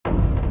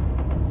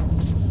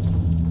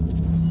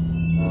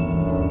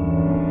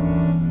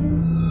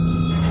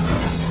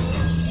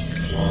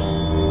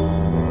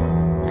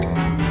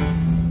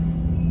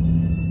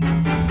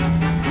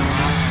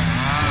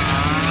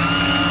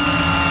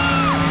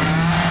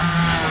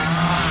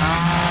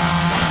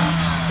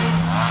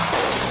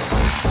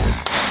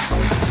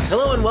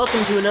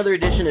welcome to another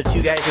edition of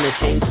Two Guys and a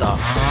Chainsaw.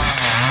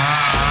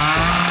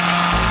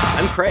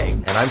 I'm Craig.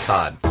 And I'm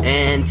Todd.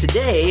 And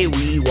today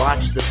we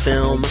watched the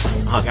film,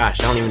 oh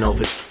gosh, I don't even know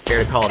if it's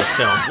fair to call it a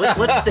film.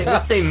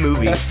 Let's say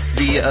movie.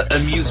 The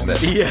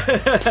amusement. Yeah.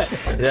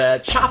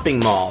 The Chopping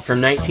Mall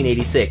from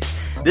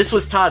 1986. This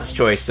was Todd's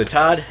choice, so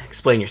Todd,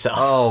 explain yourself.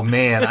 Oh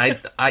man,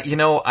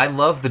 I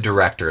love the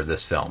director of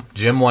this film,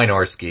 Jim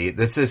Wynorski.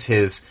 This is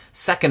his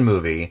second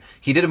movie.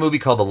 He did a movie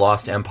called The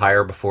Lost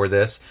Empire before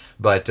this,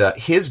 but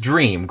his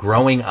dream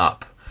growing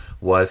up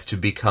was to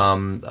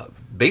become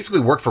basically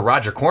work for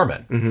Roger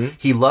Corman. Mm-hmm.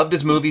 He loved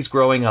his movies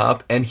growing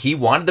up, and he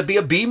wanted to be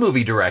a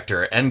B-movie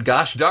director, and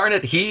gosh darn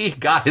it, he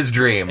got his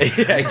dream.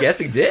 Yeah, I guess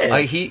he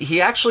did.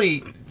 He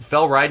actually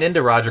fell right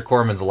into Roger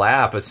Corman's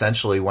lap,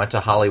 essentially went to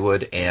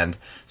Hollywood and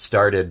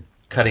started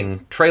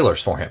cutting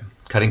trailers for him,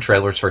 cutting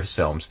trailers for his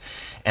films.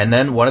 And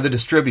then one of the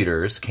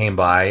distributors came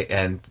by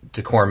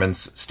to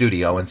Corman's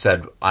studio and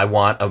said, I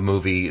want a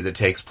movie that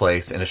takes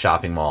place in a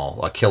shopping mall,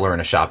 a killer in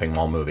a shopping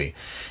mall movie.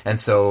 And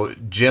so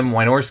Jim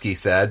Wynorski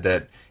said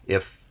that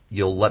if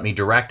you'll let me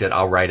direct it,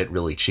 I'll write it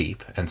really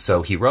cheap. And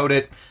so he wrote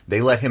it, they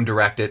let him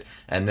direct it,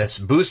 and this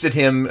boosted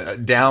him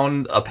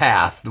down a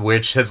path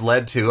which has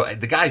led to,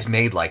 the guy's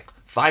made like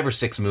 5 or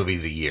 6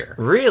 movies a year.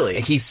 Really?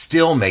 He's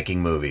still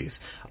making movies.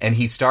 And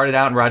he started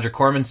out in Roger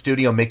Corman's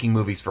studio making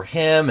movies for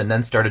him and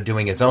then started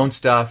doing his own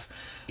stuff.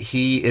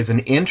 He is an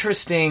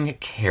interesting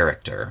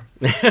character.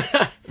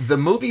 The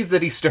movies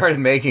that he started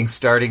making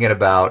starting at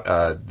about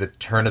the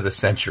turn of the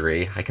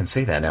century, I can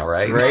say that now,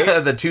 right?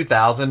 Right. The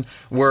 2000,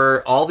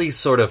 were all these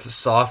sort of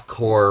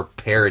softcore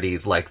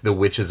parodies like The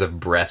Witches of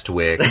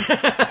Brestwick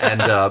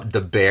and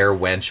the Bear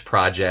Wench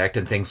Project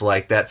and things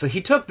like that. So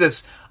he took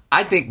this,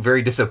 I think,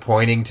 very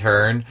disappointing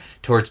turn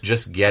towards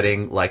just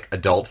getting like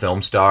adult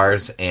film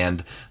stars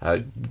and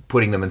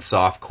putting them in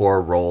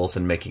softcore roles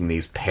and making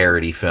these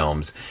parody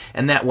films.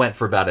 And that went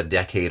for about a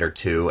decade or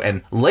two.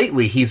 And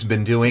lately he's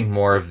been doing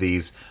more of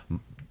these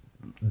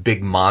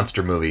big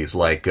monster movies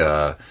like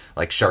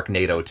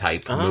Sharknado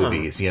type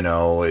movies. You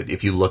know,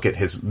 if you look at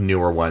his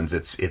newer ones,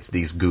 it's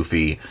these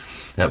goofy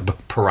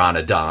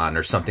Piranha Don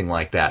or something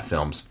like that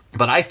films.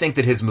 But I think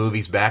that his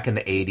movies back in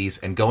the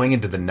 80s and going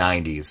into the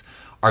 90s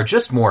are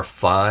just more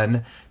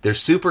fun. They're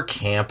super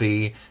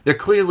campy. They're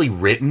clearly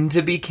written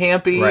to be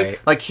campy.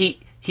 Right. Like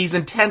he's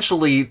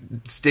intentionally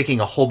sticking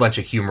a whole bunch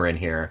of humor in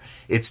here.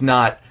 It's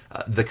not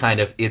the kind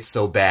of it's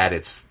so bad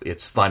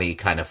it's funny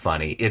kind of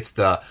funny. It's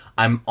the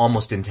I'm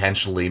almost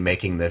intentionally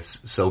making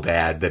this so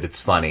bad that it's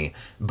funny,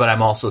 but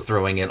I'm also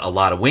throwing in a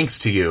lot of winks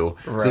to you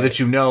so that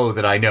you know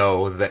that I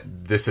know that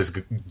this is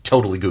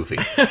totally goofy.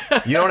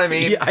 You know what I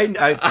mean? Yeah,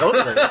 I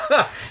totally.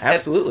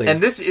 Absolutely.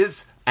 And this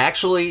is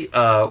actually,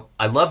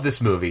 I love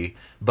this movie,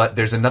 but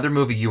there's another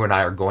movie you and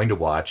I are going to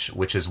watch,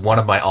 which is one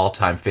of my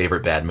all-time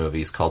favorite bad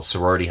movies called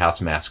Sorority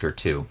House Massacre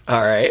 2.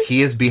 All right.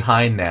 He is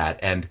behind that,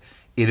 and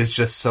it is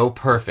just so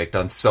perfect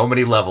on so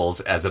many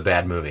levels as a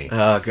bad movie.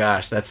 Oh,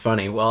 gosh, that's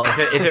funny. Well,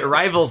 if it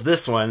rivals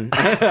this one,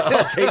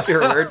 I'll take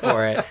your word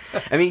for it.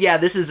 I mean, yeah,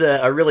 this is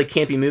a really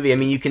campy movie. I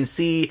mean, you can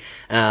see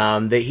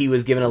that he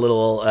was given a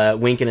little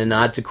wink and a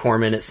nod to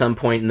Corman at some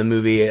point in the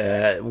movie.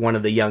 One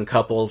of the young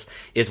couples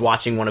is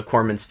watching one of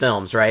Corman's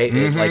films, right?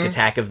 Mm-hmm. Like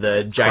Attack of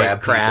the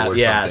Giant Crab.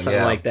 Yeah,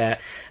 something like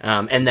that.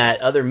 And that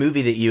other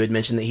movie that you had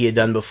mentioned that he had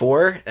done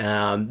before,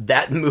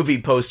 that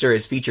movie poster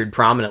is featured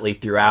prominently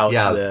throughout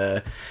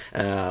the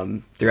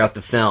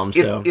film.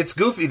 So it's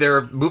goofy. There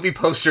are movie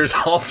posters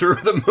all through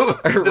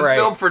the right.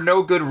 film for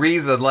no good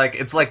reason. Like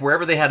it's like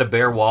wherever they had a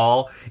bare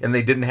wall and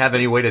they didn't have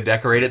any way to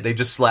decorate it, they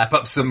just slap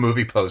up some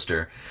movie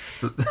poster.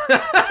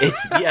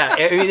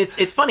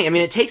 It's funny. I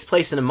mean, it takes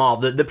place in a mall.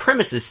 The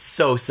premise is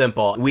so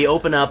simple. We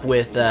open up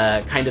with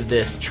kind of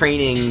this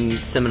training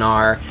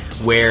seminar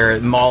where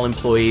mall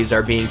employees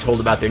are being told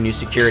about their new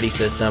security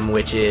system,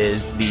 which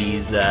is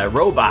these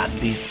robots,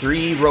 these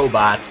 3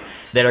 robots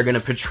that are going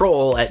to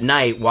patrol at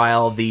night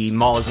while the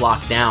mall is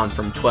locked down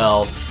from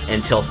 12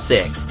 until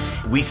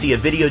 6. We see a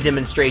video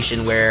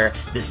demonstration where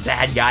this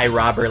bad guy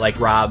robber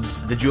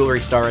robs the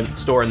jewelry store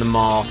in the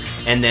mall,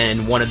 and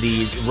then one of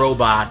these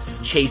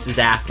robots chases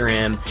after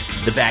him.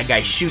 The bad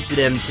guy shoots at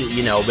him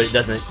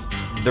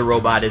but the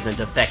robot isn't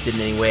affected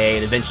in any way,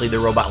 and eventually the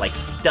robot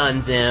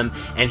stuns him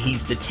and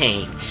he's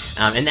detained.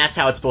 And that's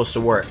how it's supposed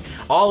to work.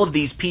 All of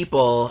these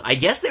people, I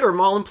guess they were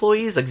mall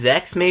employees,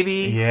 execs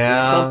maybe,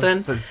 something.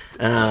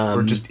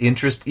 Or just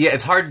interest. Yeah,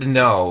 it's hard to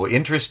know.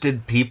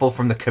 Interested people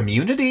from the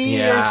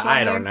community or something?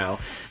 I don't know.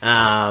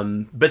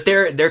 But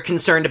they're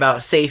concerned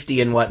about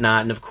safety and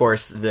whatnot, and of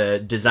course the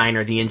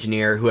designer, the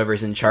engineer,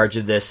 whoever's in charge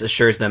of this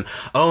assures them,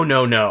 oh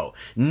no,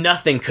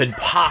 nothing could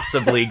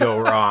possibly go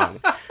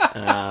wrong.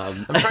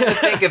 I'm trying to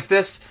think if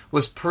this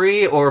was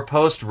pre or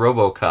post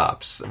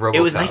RoboCops.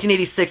 It was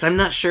 1986. I'm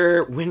not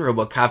sure when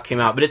RoboCop came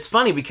out, but it's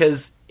funny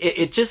because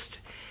it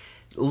just...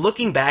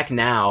 looking back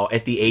now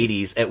at the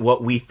 80s at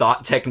what we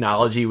thought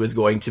technology was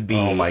going to be.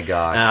 Oh my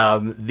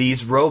gosh.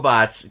 These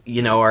robots,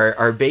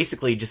 are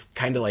basically just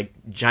kind of like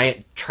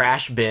giant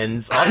trash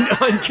bins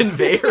on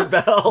conveyor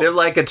belts. They're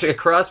like a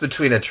cross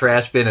between a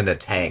trash bin and a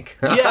tank.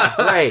 Yeah,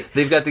 right.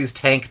 They've got these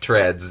tank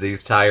treads,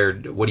 these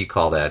tired, what do you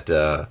call that?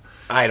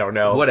 I don't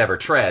know. Whatever,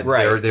 treads.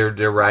 Right.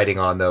 They're riding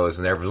on those,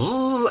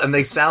 and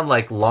they sound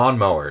like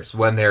lawnmowers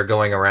when they're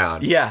going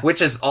around. Yeah.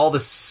 Which is all the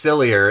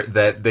sillier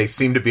that they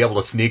seem to be able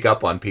to sneak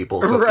up on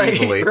people so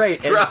easily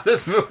throughout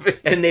this movie.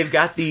 And they've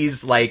got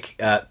these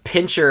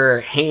pincher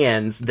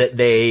hands that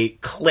they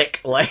click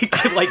like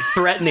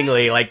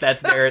threateningly, like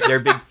that's their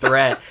big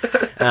threat.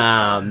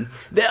 A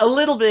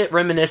little bit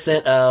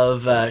reminiscent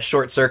of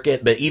Short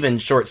Circuit, but even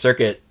Short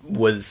Circuit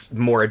was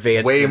more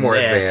advanced. Way than more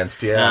this.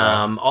 advanced,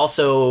 yeah.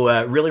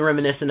 Also, really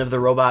reminiscent of the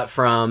robot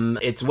from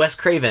Wes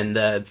Craven,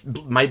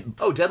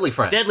 Deadly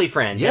Friend. Deadly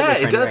Friend. Yeah,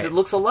 Deadly Friend, it does. right. It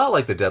looks a lot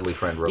like the Deadly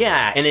Friend robot.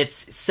 Yeah, and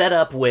it's set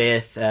up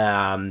with,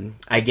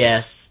 I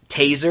guess,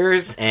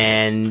 tasers,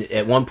 and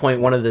at one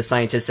point one of the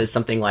scientists says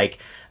something like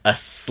a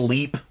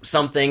sleep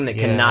something that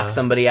can knock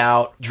somebody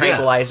out,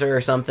 tranquilizer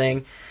or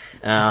something.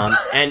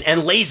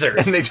 And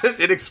lasers. And they just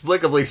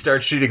inexplicably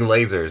start shooting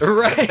lasers.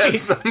 Right. At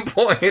some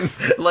point.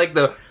 Like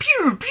the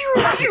pew,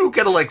 pew, pew,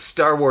 kind of like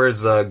Star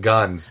Wars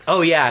guns.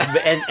 Oh,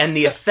 yeah. And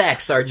the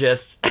effects are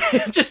just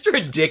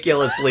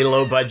ridiculously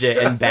low budget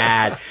and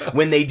bad.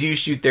 When they do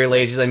shoot their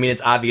lasers, I mean,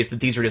 it's obvious that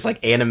these were just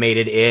like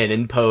animated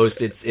in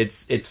post.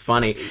 It's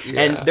funny.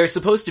 Yeah. And they're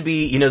supposed to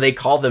be, they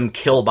call them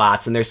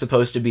killbots, and they're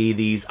supposed to be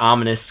these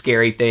ominous,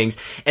 scary things.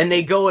 And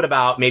they go at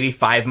about maybe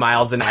 5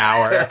 miles an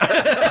hour.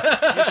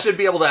 You should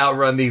be able to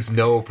outrun these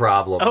no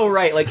problem. Oh,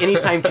 right. Like,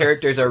 anytime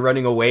characters are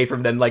running away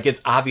from them, like,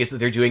 it's obvious that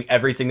they're doing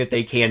everything that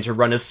they can to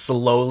run as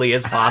slowly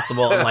as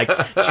possible and, like,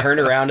 turn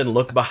around and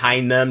look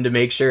behind them to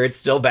make sure it's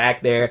still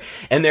back there.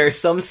 And there are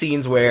some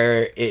scenes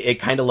where it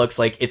kind of looks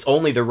like it's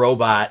only the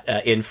robot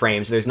in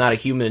frame, so there's not a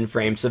human in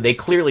frame, so they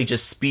clearly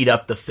just speed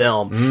up the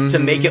film to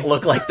make it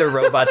look like the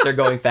robots are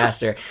going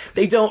faster.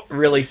 They don't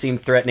really seem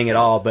threatening at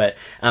all, but,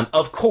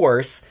 of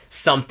course,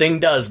 something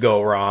does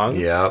go wrong.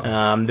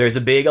 Yeah. There's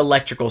a big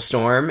electrical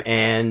storm,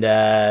 and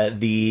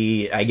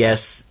I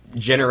guess,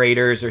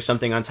 generators or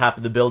something on top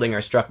of the building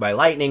are struck by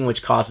lightning,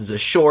 which causes a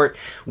short,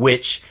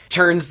 which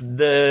turns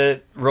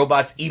the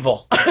robots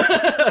evil.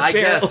 I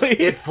guess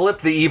it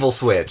flipped the evil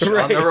switch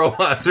on the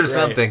robots or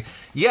something.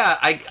 Yeah,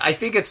 I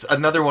think it's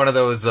another one of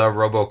those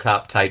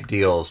RoboCop type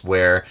deals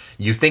where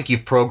you think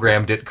you've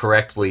programmed it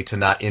correctly to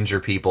not injure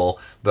people,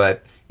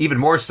 but even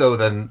more so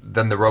than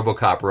the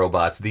RoboCop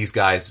robots, these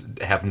guys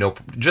have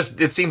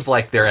it seems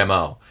like their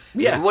MO.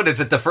 Yeah. What is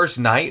it, the first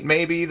night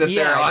maybe that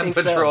they're on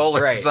patrol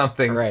or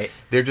something? Right.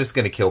 They're just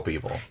going to kill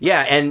people.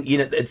 Yeah, and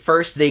at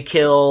first they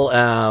kill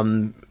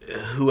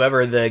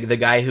whoever the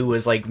guy who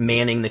was like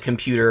manning the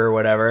computer or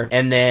whatever,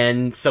 and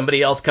then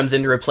somebody else comes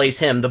in to replace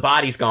him. The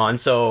body's gone,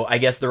 so I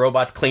guess the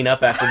robots clean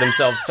up after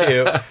themselves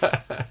too.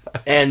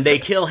 And they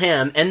kill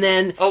him, and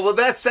then... Oh, well,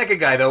 that second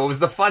guy, though, it was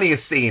the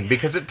funniest scene,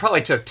 because it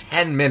probably took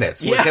 10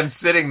 minutes with him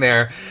sitting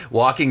there,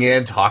 walking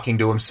in, talking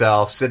to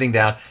himself, sitting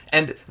down.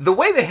 And the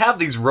way they have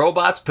these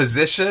robots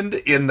positioned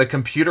in the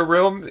computer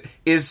room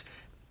is...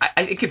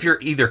 I think if you're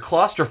either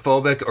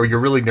claustrophobic or you're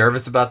really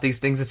nervous about these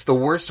things, it's the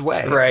worst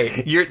way. Right.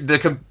 The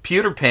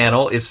computer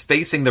panel is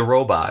facing the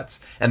robots,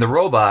 and the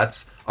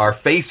robots are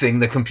facing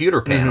the computer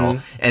panel,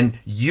 and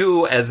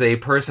you, as a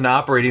person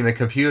operating the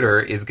computer,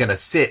 is going to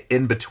sit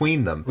in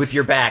between them. With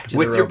your back to the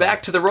robots. With your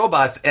back to the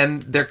robots,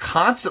 and they're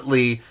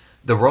constantly...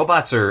 The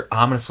robots are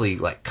ominously,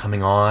 like,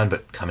 coming on,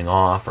 but coming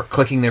off, or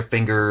clicking their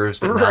fingers,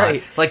 but not.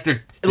 Like,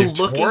 they're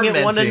looking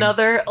at one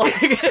another.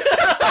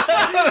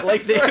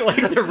 Like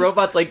the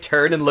robots like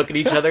turn and look at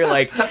each other.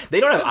 Like, they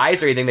don't have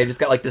eyes or anything. They just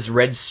got like this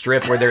red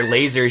strip where their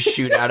lasers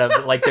shoot out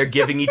of. Like, they're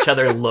giving each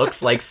other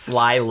looks, like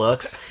sly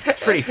looks. It's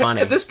pretty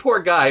funny. And this poor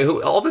guy,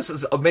 who all this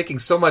is making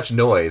so much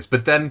noise,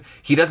 but then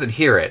he doesn't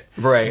hear it.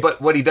 Right.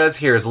 But what he does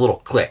hear is a little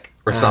click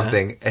or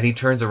something, and he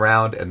turns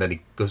around, and then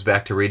he goes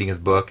back to reading his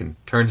book, and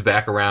turns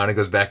back around and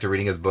goes back to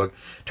reading his book,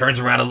 turns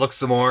around and looks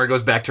some more,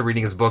 goes back to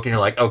reading his book, and you're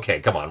like, okay,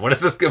 come on, when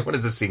is this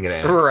scene gonna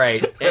end?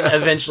 Right. And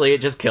eventually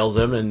it just kills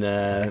him,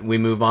 and we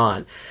move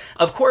on.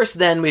 Of course,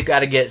 then we've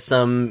got to get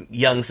some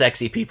young,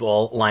 sexy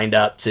people lined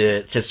up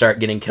to start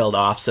getting killed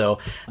off. So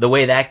the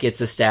way that gets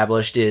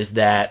established is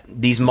that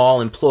these mall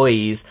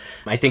employees,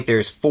 I think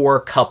there's 4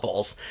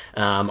 couples,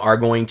 are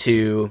going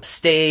to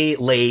stay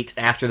late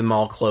after the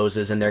mall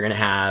closes, and they're going to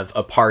have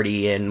a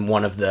party in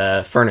one of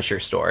the furniture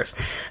stores.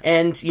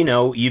 And,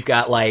 you've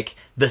got like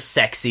the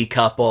sexy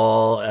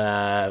couple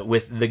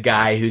with the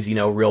guy who's,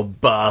 real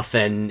buff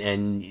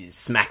and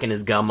smacking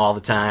his gum all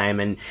the time,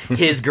 and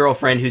his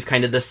girlfriend who's kind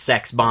kind of the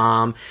sex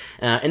bomb.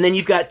 And then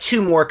you've got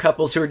two more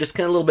couples who are just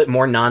kind of a little bit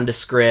more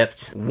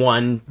nondescript.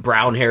 One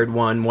brown-haired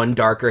one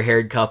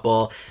darker-haired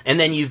couple. And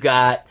then you've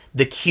got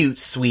the cute,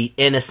 sweet,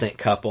 innocent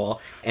couple,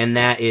 and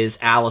that is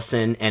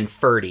Allison and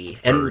Ferdy.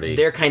 And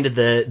they're kind of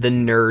the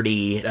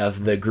nerdy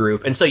of the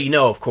group. And so you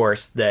know, of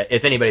course, that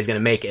if anybody's going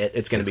to make it,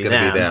 it's going to be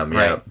them.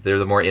 Right? Yeah. They're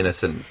the more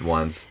innocent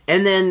ones.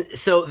 And then,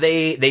 so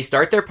they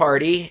start their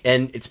party,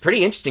 and it's a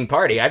pretty interesting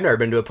party. I've never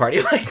been to a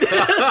party like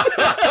this.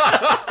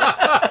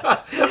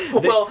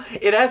 Well,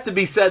 it has to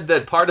be said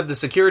that part of the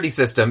security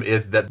system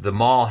is that the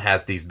mall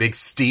has these big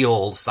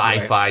steel,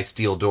 sci-fi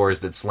steel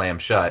doors that slam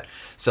shut.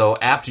 So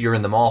after you're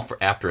in the mall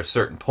after a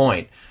certain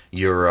point,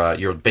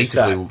 you're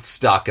basically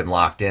stuck and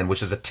locked in,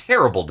 which is a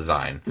terrible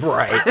design.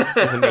 Right.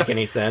 Doesn't make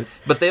any sense.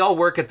 But they all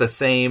work at the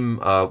same,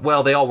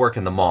 they all work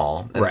in the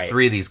mall. And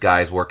three of these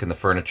guys work in the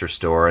furniture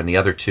store, and the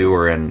other two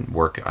are in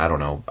work, I don't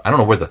know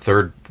where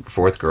the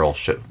fourth girl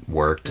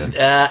worked. And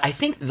I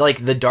think,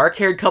 like, the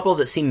dark-haired couple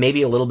that seemed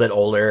maybe a little bit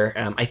older,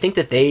 I think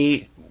that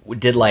they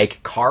did,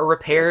 like, car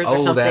repairs or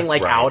something,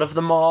 like, out of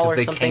the mall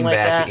or something like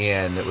that. They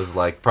came back in. It was,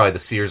 like, probably the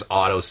Sears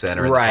Auto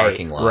Center in the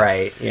parking lot.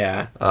 Right,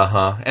 yeah.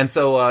 Uh-huh. And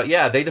so,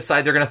 they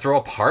decide they're going to throw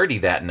a party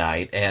that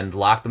night and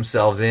lock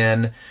themselves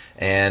in,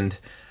 and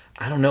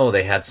I don't know,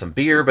 they had some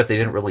beer, but they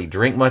didn't really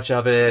drink much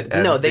of it.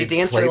 And no, they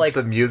danced for like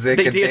some music.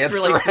 They danced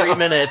for like 3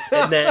 minutes,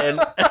 and then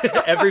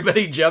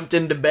everybody jumped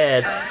into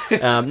bed.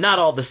 Not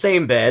all the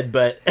same bed,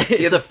 but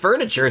it's a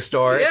furniture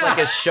store. Yeah. It's like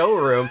a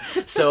showroom.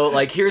 So,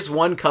 like, here's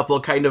one couple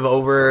kind of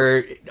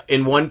over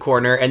in one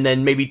corner, and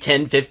then maybe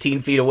 10, 15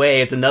 feet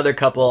away is another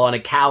couple on a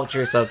couch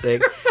or something.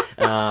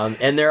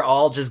 And they're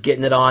all just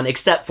getting it on,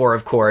 except for,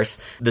 of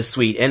course, the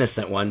sweet,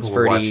 innocent ones,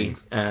 Ferdy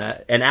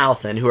and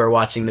Allison, who are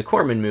watching the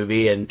Corman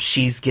movie, and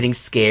she's getting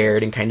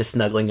scared and kind of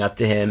snuggling up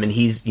to him, and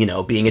he's,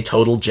 being a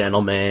total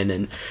gentleman,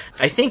 and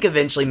I think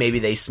eventually maybe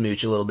they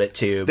smooch a little bit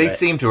too. They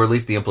seem to, or at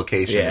least the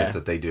implication is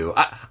that they do.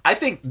 I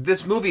think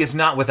this movie is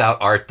not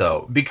without art,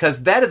 though,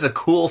 because that is a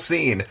cool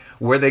scene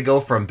where they go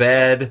from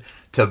bed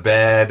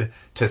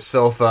to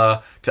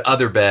sofa to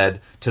other bed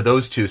to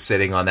those two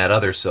sitting on that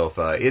other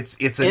sofa.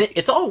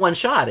 It's all one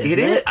shot, isn't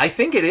it? I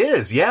think it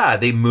is. Yeah,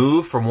 they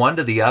move from one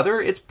to the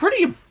other. It's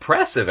pretty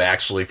impressive,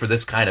 actually, for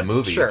this kind of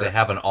movie to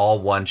have an all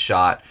one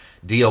shot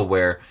deal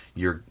where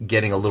you're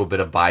getting a little bit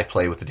of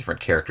byplay with the different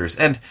characters,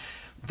 and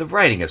the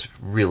writing is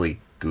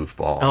really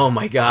goofball. Oh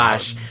my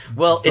gosh.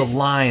 Well, the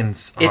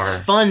lines are... It's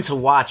fun to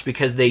watch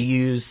because they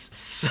use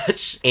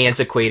such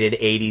antiquated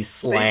 80s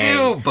slang. They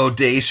do.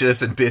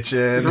 Bodacious and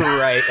bitchin'.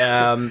 Right.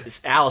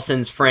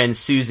 Allison's friend,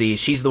 Susie,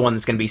 she's the one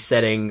that's going to be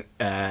setting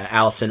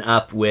Allison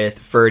up with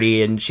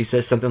Ferdy, and she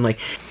says something like,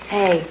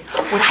 "Hey,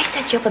 would I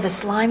set you up with a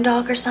slime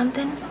dog or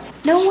something?"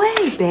 "No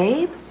way,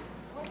 babe."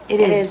 It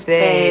is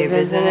babe,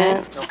 isn't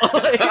it?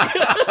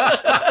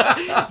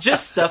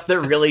 Just stuff that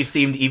really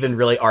seemed even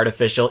really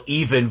artificial,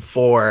 even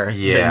for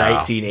the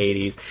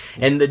 1980s.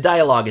 And the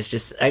dialogue is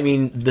just,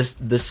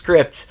 the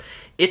script,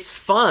 it's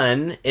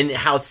fun in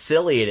how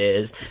silly it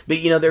is, but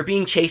they're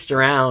being chased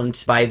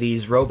around by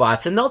these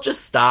robots, and they'll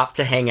just stop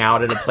to hang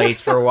out at a place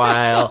for a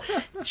while,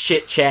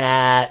 chit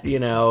chat.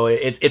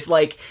 It's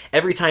like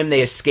every time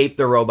they escape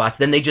the robots,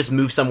 then they just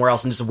move somewhere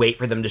else and just wait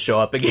for them to show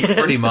up again.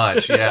 Pretty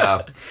much,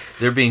 yeah.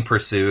 They're being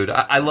pursued.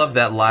 I love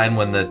that line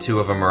when the two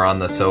of them are on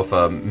the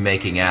sofa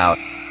making out.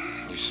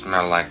 "You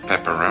smell like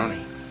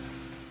pepperoni."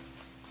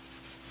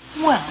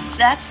 Well, if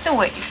that's the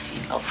way you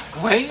feel.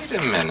 Wait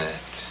a minute.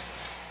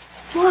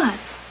 What?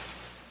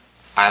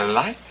 I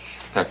like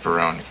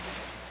pepperoni.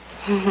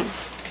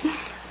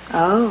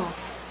 Oh.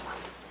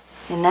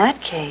 In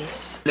that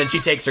case. Then she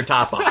takes her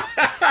top off.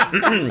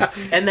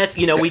 And that's,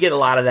 we get a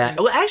lot of that.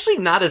 Well, actually,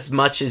 not as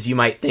much as you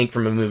might think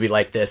from a movie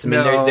like this.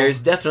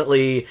 There's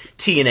definitely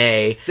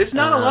TNA. There's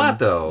not a lot,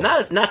 though.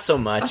 Not so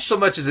much. Not so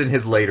much as in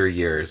his later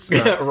years.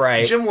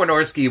 Right. Jim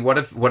Wynorski,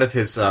 one of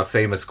his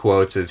famous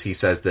quotes is he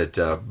says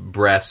that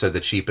breasts are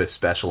the cheapest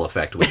special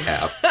effect we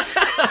have.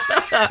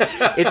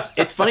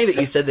 It's funny that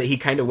you said that he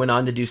kind of went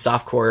on to do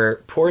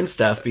softcore porn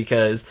stuff,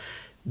 because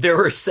there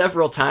were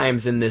several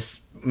times in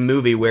this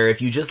movie where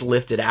if you just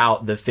lifted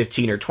out the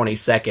 15 or 20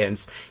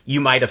 seconds, you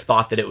might have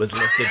thought that it was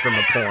lifted from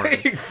a porn.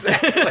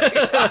 Exactly.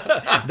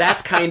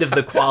 That's kind of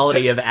the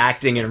quality of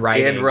acting and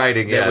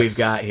writing, that we've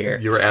got here.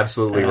 You're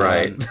absolutely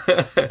right.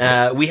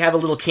 We have a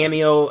little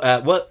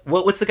cameo.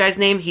 What's the guy's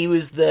name? He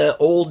was the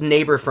old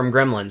neighbor from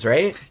Gremlins,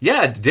 right?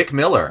 Yeah, Dick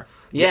Miller.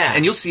 Yeah.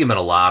 And you'll see him in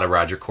a lot of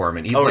Roger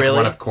Corman. He's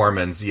one of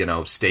Corman's,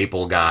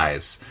 staple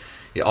guys.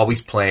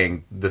 Always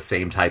playing the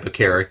same type of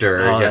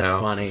character. Oh, that's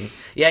funny.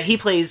 Yeah, he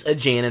plays a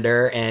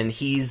janitor, and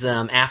he's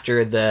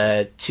after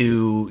the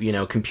two,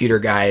 computer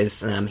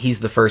guys.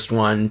 He's the first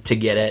one to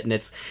get it, and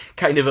it's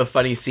kind of a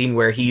funny scene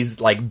where he's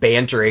like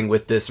bantering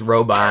with this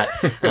robot,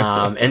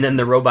 and then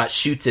the robot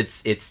shoots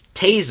its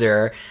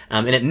taser,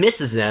 and it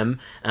misses him,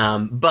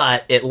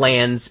 but it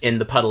lands in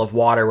the puddle of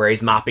water where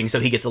he's mopping, so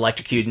he gets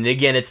electrocuted. And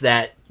again, it's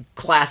that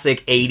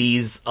classic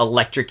 80s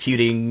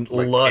electrocuting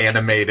look.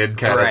 Animated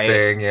kind of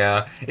thing,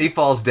 yeah. He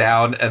falls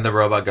down, and the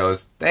robot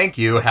goes, "Thank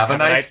you, have a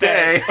nice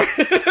day."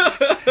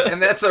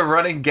 And that's a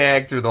running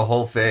gag through the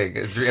whole thing.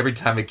 Every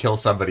time it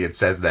kills somebody, it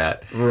says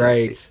that.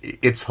 Right.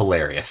 It's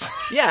hilarious.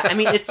 Yeah, I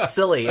mean, it's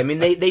silly. I mean,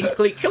 they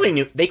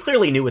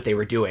clearly knew what they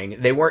were doing.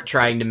 They weren't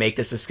trying to make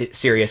this a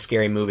serious,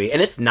 scary movie,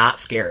 and it's not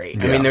scary.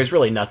 Yeah. I mean, there's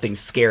really nothing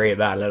scary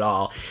about it at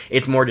all.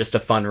 It's more just a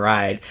fun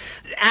ride.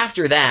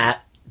 After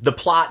that, the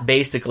plot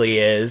basically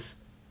is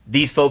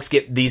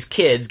these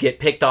kids get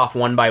picked off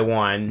one by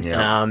one,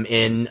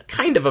 in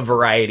kind of a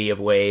variety of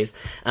ways.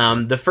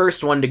 The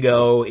first one to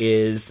go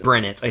is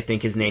Brennett, I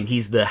think his name.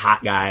 He's the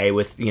hot guy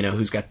with,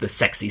 who's got the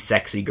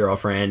sexy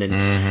girlfriend.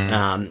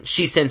 And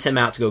she sends him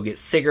out to go get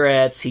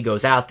cigarettes. He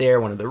goes out there.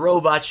 One of the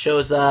robots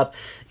shows up.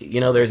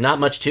 There's not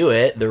much to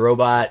it. The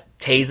robot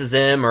tases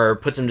him or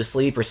puts him to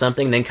sleep or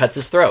something, then cuts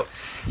his throat.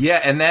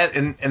 Yeah, and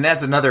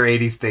that's another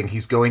 80s thing.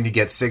 He's going to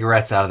get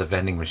cigarettes out of the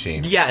vending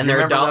machine. Yeah, and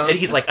they're $1, and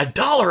he's like,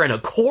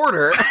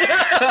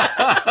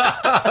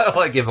 $1.25.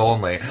 Like, if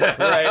only.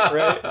 Right.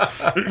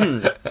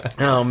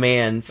 Oh,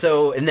 man.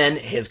 So, and then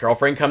his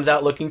girlfriend comes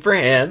out looking for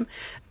him.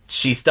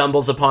 She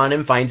stumbles upon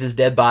him, finds his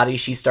dead body.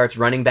 She starts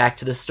running back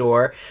to the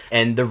store,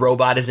 and the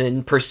robot is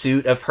in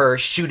pursuit of her,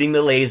 shooting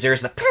the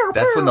lasers.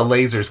 That's when the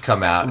lasers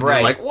come out. And right.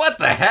 You're like, what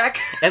the heck?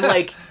 And,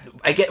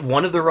 I get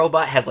one of the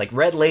robot has,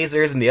 red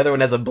lasers, and the other one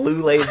has a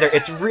blue laser.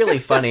 It's really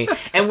funny.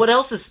 And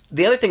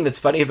the other thing that's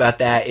funny about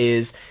that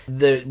is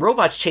the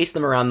robots chase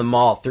them around the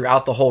mall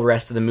throughout the whole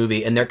rest of the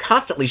movie, and they're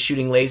constantly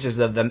shooting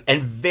lasers at them,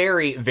 and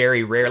very,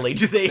 very rarely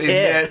do they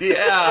hit.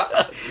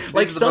 Yeah.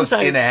 These are the most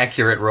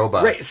inaccurate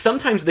robots. Right.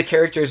 Sometimes the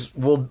characters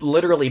will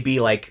literally be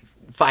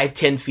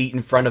 5-10 feet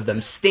in front of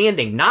them,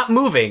 standing, not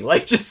moving,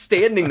 just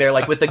standing there,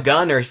 with a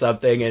gun or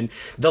something, and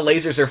the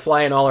lasers are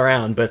flying all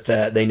around, but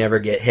they never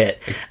get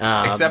hit.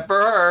 Except for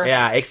her.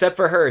 Yeah, except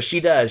for her. She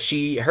does.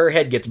 Her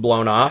head gets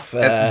blown off.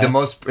 The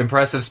most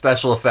impressive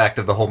special effect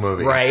of the whole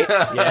movie. Right.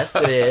 Yes,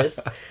 it is.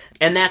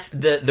 And that's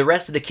the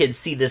rest of the kids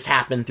see this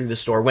happen through the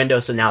store window,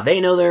 so now they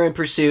know they're in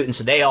pursuit, and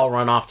so they all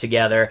run off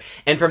together.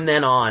 And from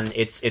then on,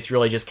 it's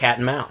really just cat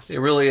and mouse. It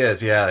really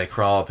is. Yeah, they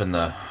crawl up in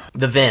the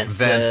vents,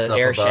 the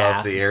air above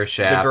shaft. The air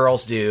shaft. The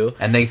girls do,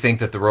 and they think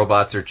that the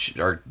robots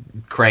are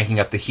cranking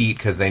up the heat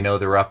because they know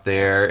they're up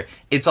there.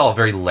 It's all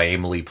very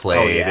lamely played.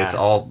 Oh, yeah. It's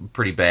all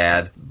pretty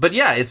bad. But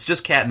yeah, it's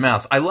just cat and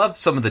mouse. I love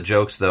some of the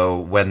jokes though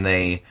when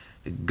they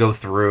go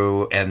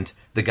through and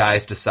the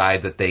guys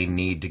decide that they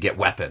need to get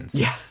weapons.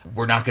 Yeah.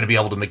 We're not going to be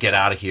able to get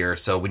out of here,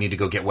 so we need to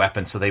go get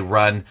weapons. So they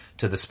run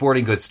to the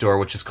sporting goods store,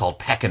 which is called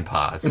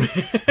Peckinpah's.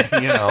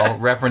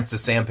 Reference to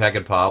Sam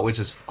Peckinpah, which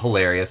is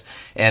hilarious.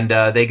 And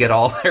they get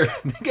all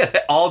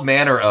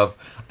manner of,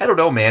 I don't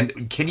know,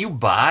 man. Can you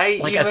buy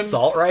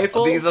assault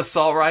rifles? These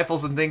assault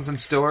rifles and things in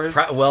stores?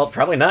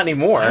 Probably not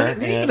anymore.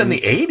 Even in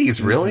the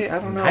 80s, really? I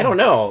don't know. I don't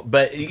know.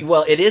 But,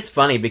 it is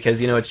funny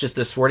because, it's just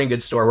the sporting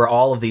goods store where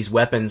all of these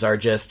weapons are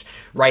just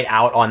right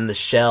out on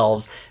the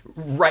shelves,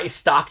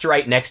 stocked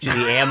right next to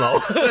the ammo.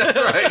 That's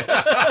right.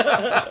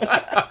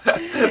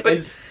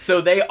 And so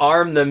they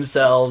arm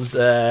themselves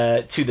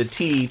to the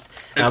teeth.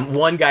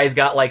 One guy's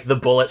got the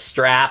bullet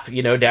strap,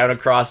 down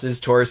across his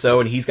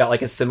torso, and he's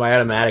got a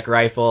semi-automatic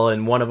rifle,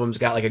 and one of them's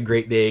got a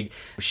great big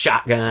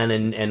shotgun,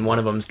 and one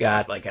of them's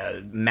got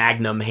a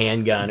Magnum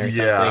handgun or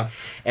something. Yeah.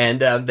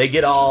 And they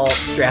get all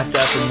strapped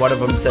up, and one of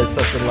them says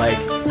something like,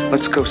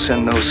 "Let's go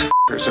send those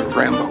f***ers a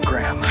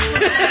Rambogram."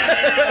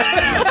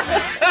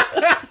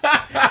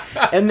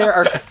 And there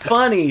are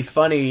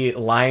funny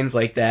lines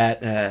like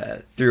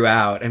that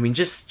throughout. I mean,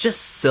 just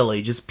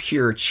silly, just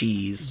pure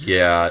cheese.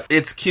 Yeah.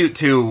 It's cute,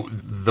 too,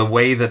 the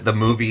way that the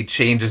movie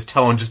changes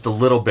tone just a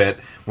little bit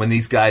when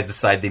these guys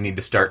decide they need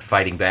to start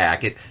fighting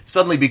back. It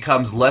suddenly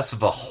becomes less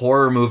of a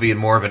horror movie and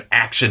more of an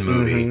action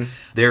movie. Mm-hmm.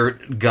 They're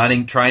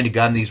trying to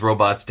gun these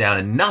robots down,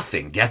 and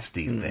nothing gets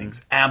these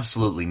things.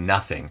 Absolutely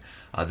nothing.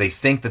 They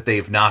think that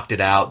they've knocked it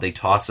out. They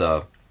toss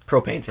a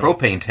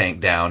propane tank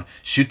down,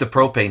 shoot the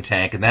propane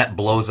tank, and that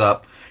blows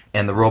up,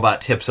 and the robot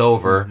tips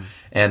over,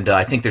 and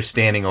I think they're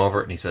standing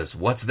over it, and he says,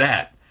 "What's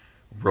that?"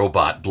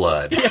 "Robot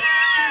blood."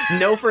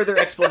 No further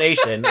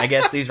explanation. I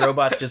guess these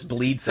robots just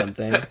bleed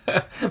something.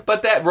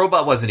 But that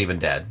robot wasn't even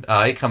dead.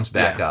 It comes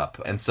back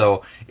up. And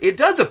so it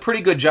does a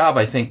pretty good job,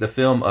 I think, the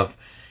film, of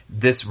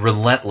this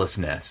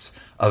relentlessness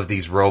of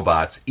these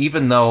robots,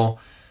 even though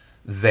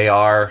they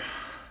are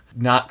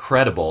not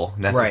credible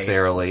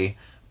necessarily. Right.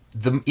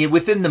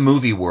 Within the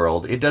movie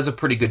world, it does a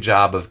pretty good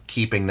job of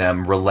keeping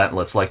them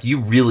relentless. You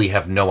really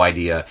have no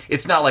idea.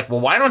 It's not like, well,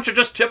 why don't you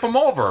just tip them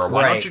over? Or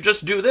why don't you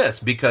just do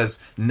this?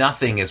 Because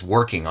nothing is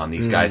working on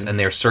these guys, and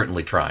they're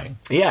certainly trying.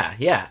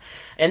 Yeah.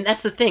 And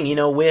that's the thing,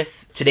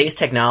 with today's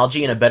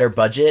technology and a better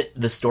budget,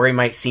 the story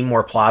might seem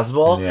more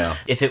plausible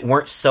if it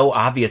weren't so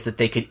obvious that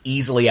they could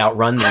easily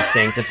outrun these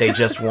things if they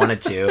just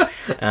wanted to.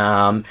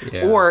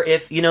 Or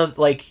if,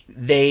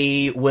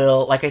 they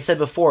will, like I said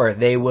before,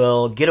 they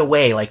will get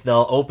away.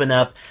 They'll open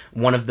up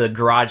one of the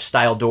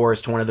garage-style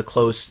doors to one of the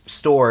closed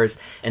stores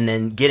and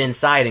then get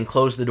inside and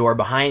close the door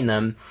behind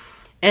them.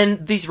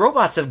 And these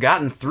robots have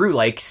gotten through,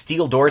 like,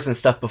 steel doors and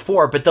stuff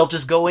before, but they'll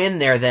just go in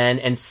there then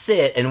and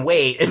sit and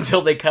wait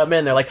until they come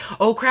in. They're like,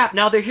 oh crap,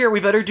 now they're here,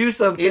 we better do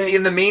something.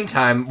 In the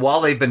meantime,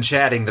 while they've been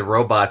chatting, the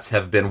robots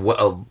have been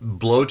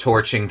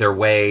blowtorching their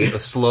way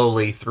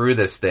slowly through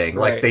this thing.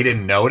 Right. Like, they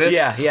didn't notice.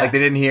 Yeah. Like, they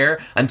didn't hear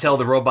until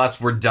the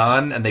robots were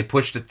done and they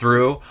pushed it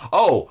through.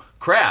 Oh,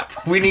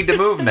 crap, we need to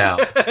move now.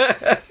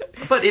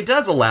 But it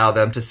does allow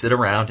them to sit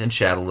around and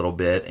chat a little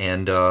bit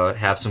and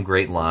have some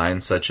great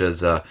lines, such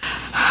as...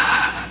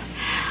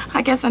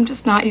 I guess I'm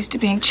just not used to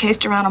being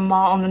chased around a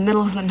mall in the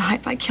middle of the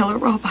night by killer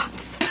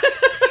robots.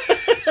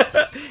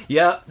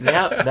 Yeah,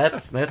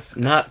 that's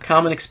not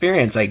common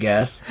experience, I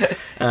guess.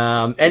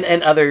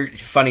 And other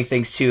funny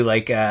things too,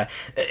 like at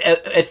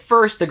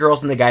first the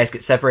girls and the guys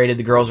get separated.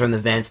 The girls are in the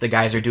vents, the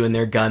guys are doing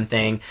their gun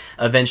thing.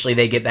 Eventually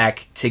they get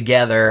back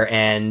together,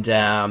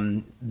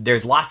 and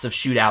there's lots of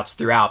shootouts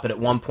throughout. But at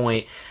one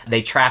point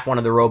they trap one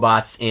of the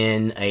robots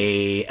in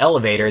a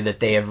elevator that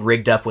they have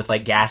rigged up with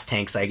like gas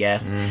tanks, I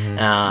guess.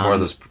 more of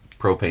those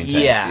propane tanks.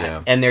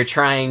 Yeah, and they're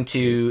trying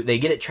to... They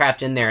get it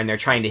trapped in there, and they're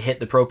trying to hit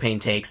the propane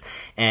tanks,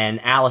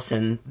 and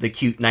Allison, the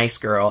cute, nice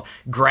girl,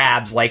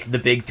 grabs, like, the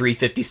big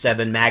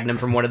 357 Magnum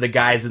from one of the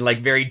guys and,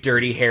 like, very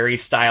Dirty Harry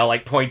style,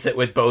 like, points it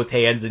with both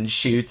hands and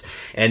shoots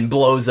and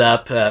blows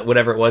up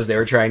whatever it was they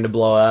were trying to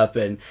blow up,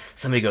 and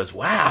somebody goes,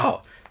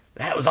 wow,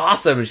 that was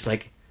awesome, and she's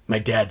like, my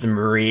dad's a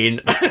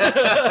Marine.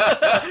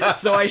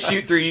 So I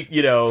shoot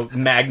through,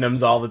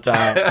 Magnums all the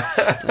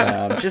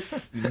time.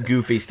 Just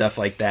goofy stuff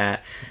like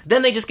that.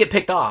 Then they just get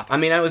picked off. I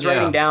mean, I was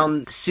writing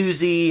down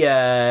Susie,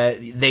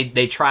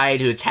 they try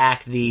to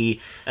attack the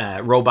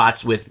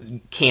robots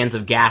with cans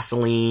of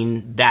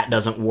gasoline. That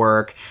doesn't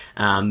work.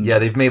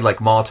 They've made like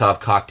Molotov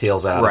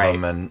cocktails out of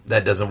them, and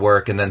that doesn't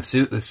work. And then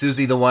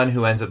Susie, the one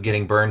who ends up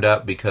getting burned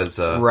up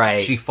because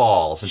she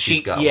falls, and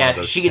she's got one of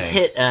those she gets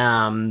hit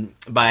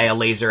by a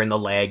laser in the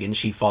leg, and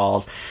she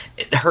falls.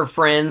 Her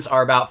friends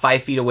are about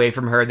 5 feet away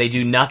from her. They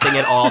do nothing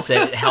at all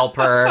to help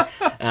her.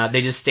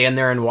 They just stand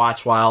there and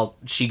watch while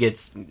she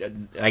gets,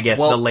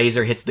 the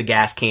laser hits the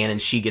gas can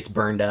and she gets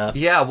burned up.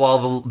 Yeah,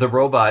 while the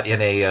robot,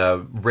 in a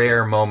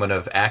rare moment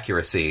of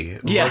accuracy,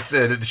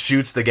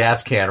 shoots the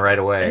gas can right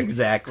away.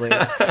 Exactly.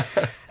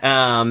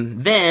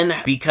 Then,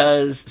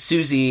 because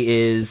Susie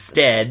is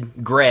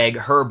dead, Greg,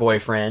 her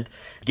boyfriend,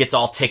 gets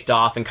all ticked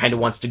off and kind of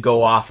wants to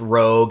go off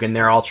rogue, and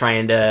they're all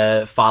trying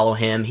to follow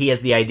him. He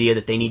has the idea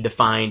that they need to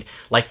find,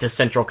 like, the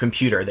central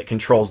computer that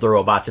controls the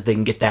robots. If they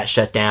can get that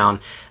shut down,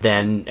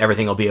 then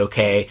everything will be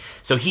okay.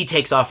 So he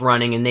takes off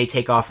running, and they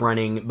take off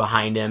running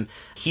behind him.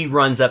 He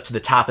runs up to the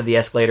top of the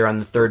escalator on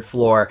the 3rd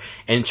floor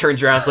and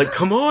turns around and is like,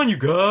 come on, you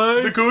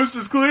guys! The coast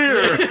is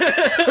clear!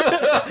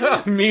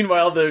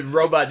 Meanwhile, the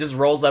robot just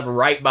rolls up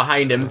right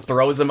behind him,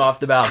 throws him off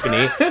the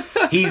balcony.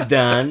 He's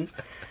done.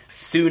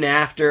 Soon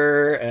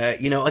after,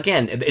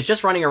 again, it's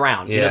just running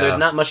around. There's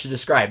not much to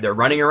describe. They're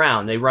running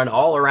around. They run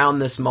all around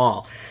this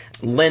mall.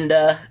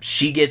 Linda,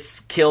 she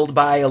gets killed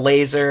by a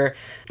laser.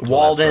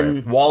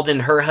 Walden,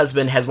 her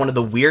husband, has one of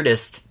the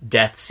weirdest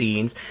death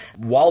scenes.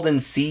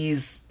 Walden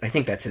sees, I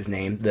think that's his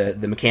name, the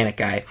mechanic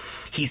guy.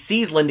 He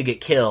sees Linda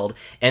get killed,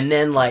 and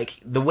then, like,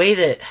 the way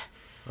that...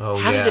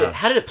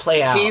 How did it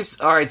play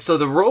out? So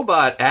the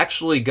robot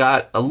actually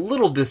got a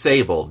little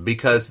disabled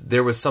because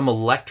there was some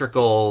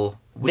electrical...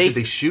 Did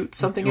they shoot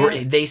something at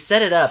it? They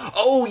set it up.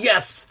 Oh,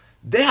 yes!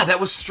 Yeah, that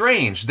was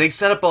strange. They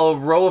set up a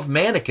row of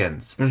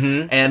mannequins,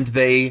 and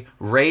they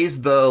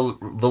raised the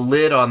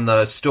lid on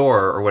the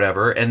store or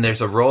whatever, and there's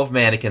a row of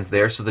mannequins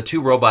there, so the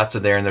two robots are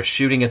there, and they're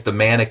shooting at the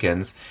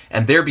mannequins,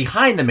 and they're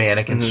behind the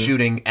mannequins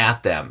shooting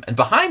at them. And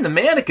behind the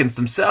mannequins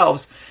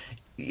themselves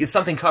is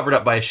something covered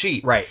up by a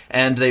sheet. Right.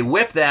 And they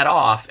whip that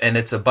off, and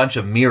it's a bunch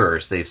of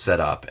mirrors they've set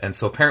up. And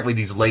so apparently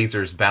these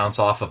lasers bounce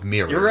off of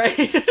mirrors.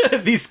 Right.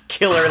 These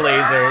killer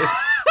lasers.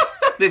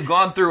 They've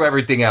gone through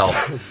everything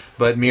else,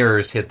 but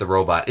mirrors hit the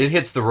robot. It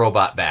hits the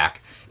robot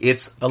back.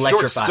 It's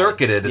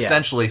short-circuited,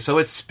 essentially, so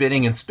it's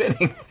spinning and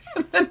spinning.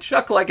 And then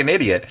Chuck, like an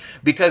idiot,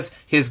 because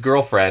his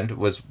girlfriend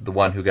was the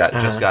one who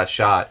just got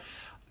shot,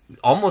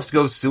 almost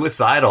goes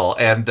suicidal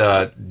and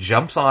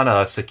jumps on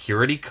a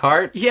security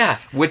cart. Yeah.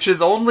 Which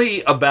is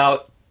only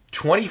about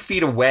 20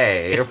 feet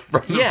away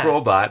from the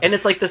robot. And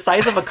it's like the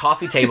size of a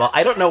coffee table.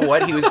 I don't know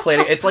what he was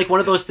planning. It's like one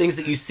of those things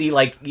that you see,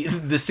 like,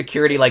 the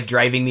security, like,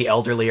 driving the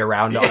elderly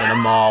around on a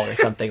mall or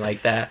something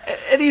like that.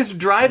 And he's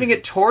driving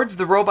it towards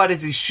the robot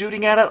as he's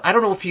shooting at it. I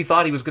don't know if he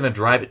thought he was going to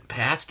drive it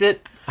past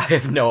it. I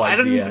have no idea. I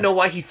don't even know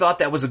why he thought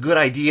that was a good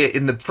idea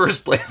in the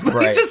first place,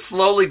 but he just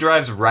slowly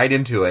drives right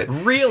into it.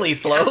 Really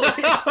slowly.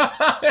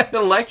 And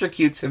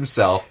electrocutes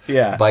himself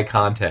by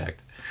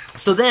contact.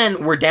 So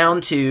then we're down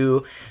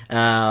to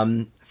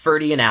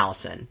Ferdy and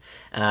Allison,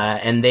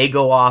 and they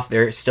go off.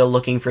 They're still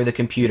looking for the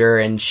computer,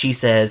 and she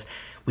says,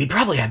 we'd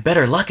probably have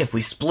better luck if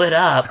we split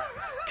up,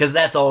 because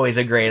that's always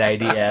a great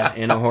idea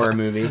in a horror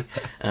movie.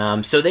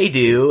 So they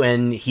do,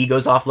 and he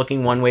goes off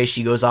looking one way,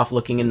 she goes off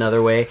looking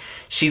another way.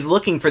 She's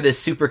looking for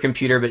this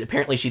supercomputer, but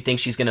apparently she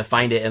thinks she's going to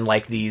find it in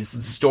like these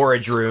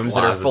storage rooms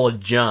that are full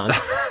of junk.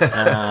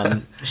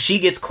 She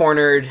gets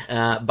cornered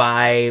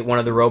by one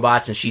of the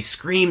robots, and she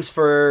screams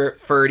for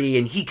Ferdy,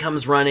 and he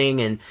comes running,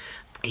 and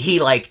he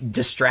like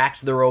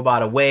distracts the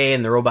robot away,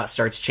 and the robot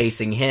starts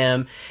chasing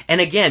him.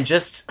 And again,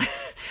 just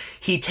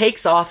he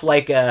takes off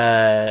like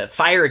a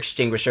fire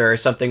extinguisher or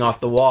something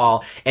off the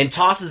wall and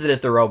tosses it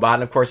at the robot,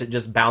 and of course it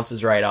just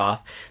bounces right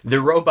off.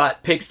 The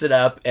robot picks it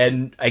up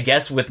and, I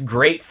guess with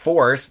great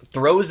force,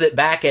 throws it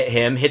back at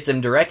him, hits him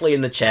directly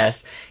in the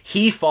chest.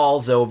 He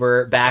falls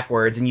over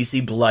backwards, and you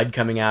see blood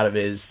coming out of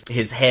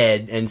his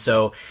head. And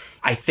so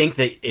I think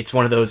that it's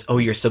one of those,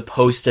 you're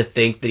supposed to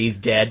think that he's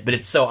dead, but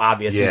it's so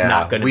obvious he's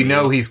not going to be. We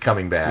know he's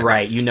coming back.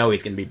 Right, you know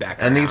he's going to be back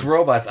And around. these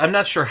robots, I'm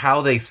not sure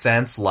how they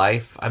sense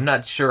life. I'm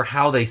not sure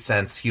how they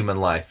sense human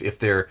life. If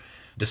they're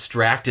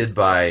distracted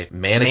by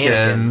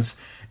mannequins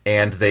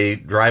and they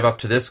drive up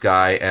to this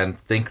guy and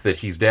think that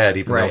he's dead,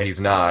 even though he's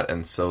not,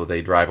 and so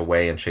they drive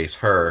away and chase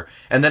her.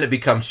 And then it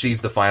becomes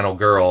she's the final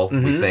girl,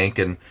 we think,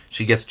 and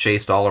she gets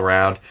chased all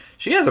around.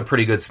 She has a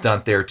pretty good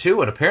stunt there,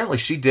 too, and apparently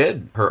she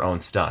did her own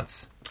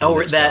stunts.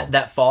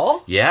 That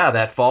fall? Yeah,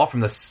 that fall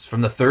from the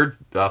third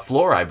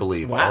floor, I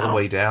believe, all the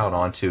way down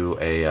onto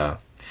a...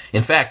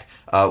 In fact,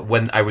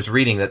 when I was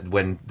reading that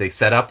when they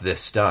set up this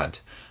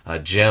stunt,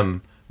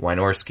 Jim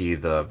Wynorski,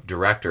 the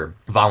director,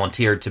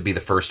 volunteered to be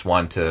the first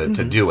one to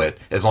do it,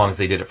 as long as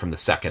they did it from the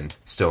second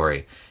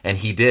story. And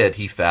he did.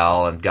 He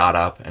fell and got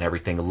up and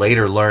everything.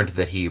 Later learned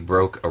that he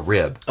broke a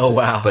rib. Oh,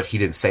 wow. But he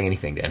didn't say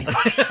anything to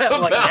anybody.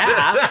 I'm like,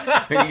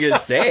 what are you going to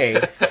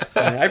say?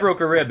 I broke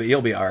a rib, but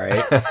you'll be all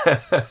right.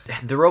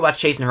 The robot's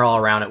chasing her all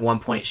around. At one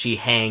point, she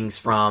hangs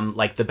from,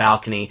 like, the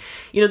balcony.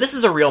 You know, this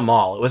is a real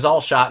mall. It was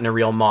all shot in a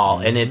real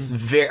mall. And it's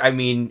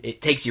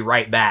it takes you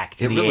right back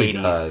to the 80s. It really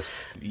does.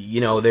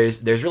 You know,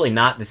 there's really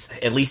not this,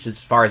 at least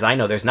as far as I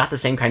know, there's not the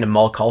same kind of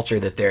mall culture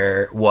that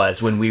there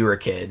was when we were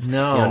kids.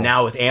 No. You know,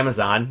 now with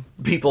Amazon,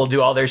 people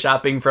do all their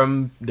shopping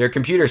from their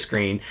computer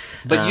screen.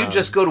 But you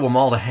just go to a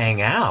mall to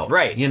hang out.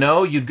 Right. You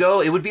know, you'd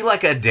go, it would be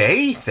like a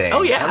day thing.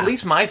 Oh, yeah. At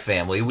least my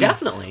family.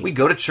 Definitely. We'd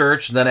go to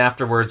church, and then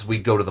afterwards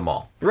we'd go to the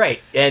mall.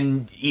 Right.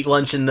 And eat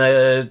lunch in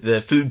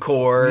the food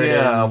court.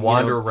 Yeah, and,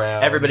 wander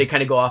around. Everybody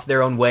kind of go off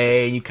their own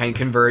way, and you kind of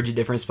converge at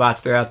different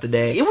spots throughout the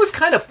day. It was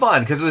kind of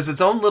fun, because it was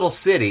its own little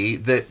city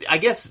that I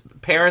guess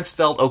parents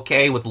felt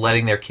okay with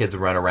letting their kids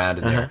run around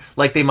in there.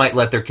 Like they might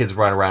let their kids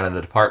run around in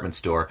a department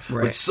store,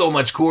 which is so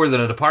much cooler than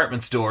a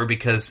department store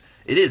because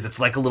it's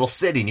like a little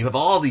city, and you have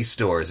all these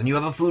stores, and you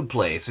have a food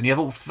place, and you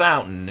have a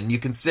fountain, and you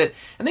can sit,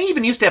 and they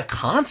even used to have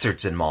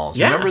concerts in malls.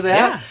 Yeah, remember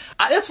that?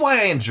 Yeah. That's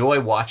why I enjoy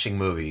watching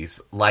movies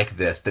like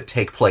this that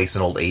take place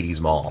in old 80s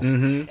malls.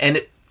 And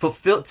it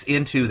fits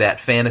into that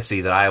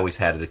fantasy that I always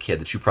had as a kid,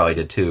 that you probably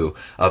did too,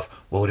 of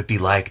what would it be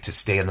like to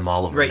stay in the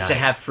mall overnight? Right, to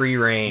have free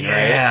reign,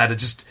 Yeah, to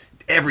just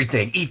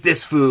everything, eat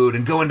this food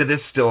and go into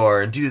this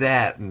store and do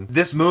that. And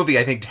this movie,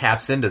 I think,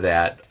 taps into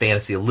that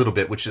fantasy a little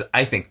bit, which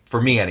I think,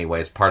 for me anyway,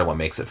 is part of what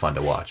makes it fun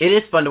to watch. It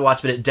is fun to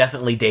watch, but it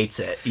definitely dates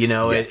it. You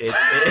know, Yes.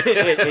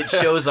 it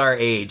shows our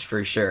age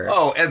for sure.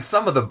 Oh, and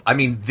some of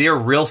there are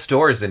real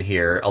stores in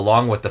here,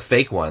 along with the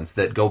fake ones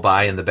that go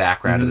by in the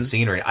background of the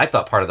scenery. I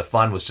thought part of the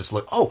fun was just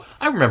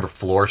I remember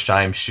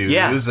Florsheim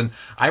shoes, and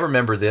I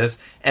remember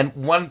this. And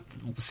one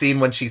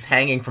scene when she's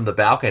hanging from the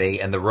balcony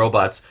and the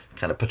robot's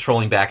kind of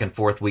patrolling back and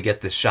forth, we get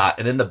this shot,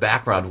 and in the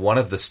background, one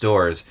of the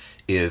stores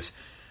is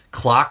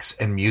clocks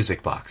and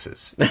music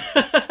boxes.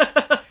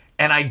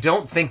 And I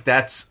don't think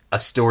that's a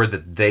store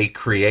that they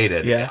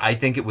created. Yeah. I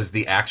think it was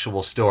the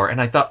actual store. And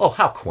I thought,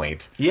 how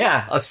quaint.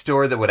 Yeah. A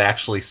store that would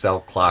actually sell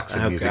clocks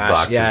and music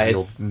boxes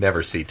you'll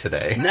never see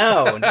today.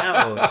 No.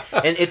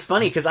 And it's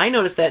funny because I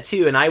noticed that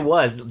too, and I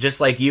was, just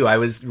like you, I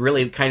was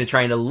really kind of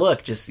trying to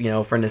look just,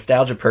 for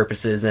nostalgia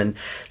purposes, and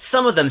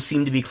some of them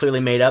seem to be clearly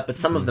made up, but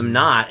some of them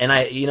not. And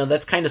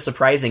that's kind of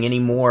surprising.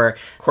 Anymore,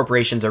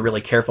 corporations are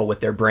really careful with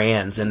their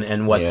brands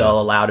and what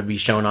they'll allow to be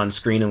shown on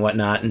screen and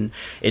whatnot, and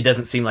it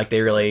doesn't seem like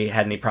they really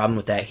had any problem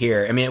with that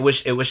here. I mean,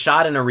 it was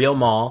shot in a real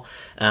mall.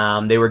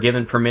 They were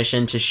given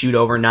permission to shoot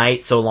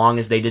overnight so long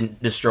as they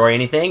didn't destroy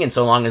anything and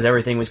so long as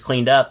everything was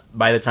cleaned up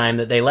by the time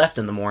that they left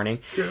in the morning.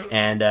 Yeah.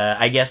 And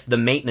I guess the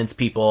maintenance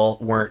people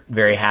weren't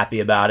very happy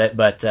about it,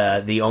 but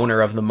the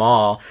owner of the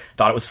mall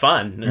thought it was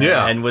fun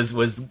and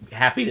was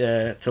happy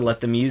to let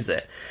them use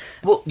it.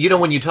 Well,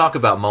 when you talk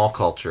about mall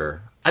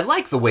culture, I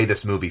like the way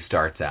this movie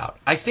starts out.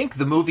 I think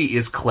the movie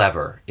is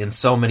clever in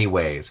so many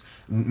ways,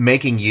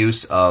 making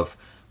use of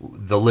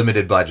the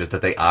limited budget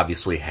that they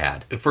obviously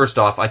had. First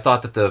off, I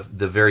thought that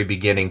the very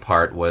beginning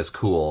part was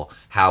cool,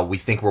 how we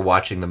think we're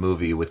watching the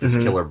movie with this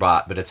killer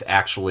bot, but it's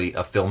actually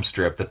a film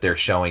strip that they're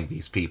showing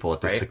these people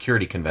at the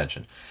security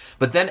convention.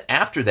 But then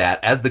after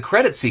that, as the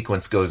credit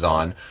sequence goes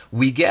on,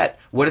 we get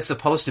what is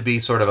supposed to be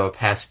sort of a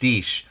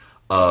pastiche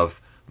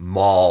of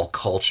mall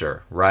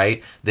culture,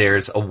 right?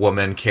 There's a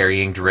woman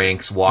carrying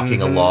drinks,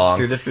 walking along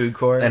through the food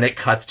court. and it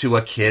cuts to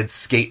a kid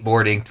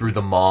skateboarding through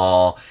the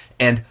mall.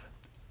 And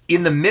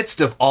in the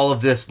midst of all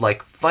of this,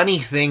 like, funny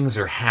things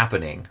are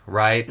happening,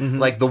 right?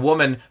 Like, the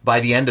woman,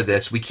 by the end of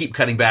this, we keep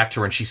cutting back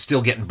to her and she's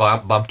still getting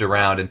bumped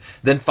around. And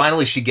then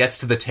finally she gets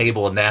to the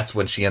table and that's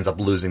when she ends up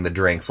losing the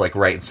drinks, like,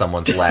 right in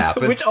someone's lap.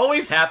 And, Which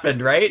always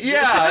happened, right?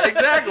 yeah,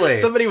 exactly.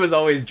 Somebody was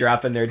always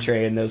dropping their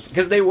tray in those,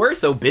 because they were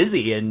so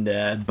busy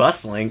and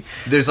bustling.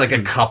 There's like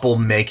a couple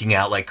making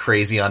out like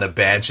crazy on a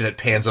bench, and it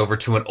pans over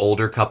to an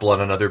older couple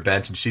on another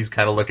bench, and she's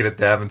kind of looking at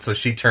them, and so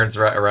she turns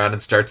right around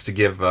and starts to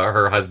give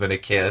her husband a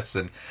kiss.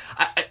 And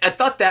I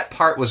thought that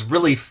part was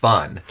really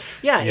fun.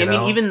 Yeah, I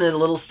mean, even the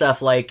little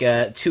stuff like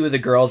two of the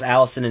girls,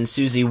 Allison and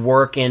Susie,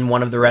 work in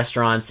one of the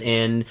restaurants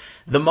in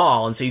the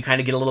mall, and so you kind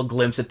of get a little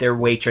glimpse at their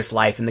waitress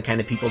life and the kind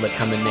of people that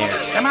come in there.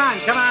 Come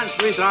on,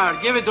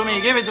 sweetheart. Give it to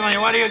me.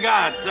 What do you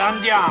got?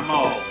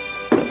 Andiamo.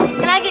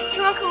 Can I get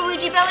 2 Uncle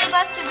Luigi Belly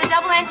Busters, a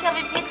double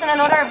anchovy pizza, and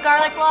an order of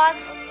garlic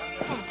logs?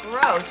 So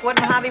gross. What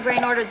in Hobby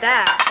Brain ordered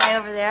that? Guy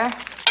over there.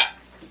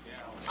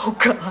 Oh,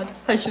 God.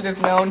 I should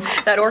have known.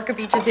 That Orca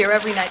Beach is here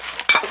every night.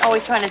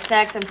 Always trying to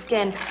snag some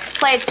skin.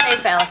 Play it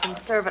safe, Allison.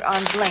 Serve at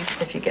arm's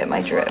length. If you get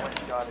my drift.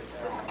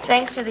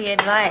 Thanks for the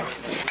advice.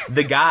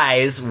 The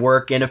guys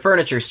work in a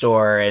furniture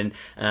store, and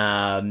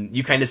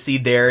you kind of see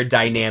their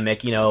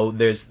dynamic. You know,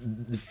 there's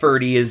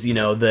Ferdy is, you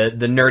know, the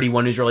nerdy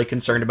one who's really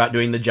concerned about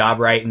doing the job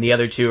right, and the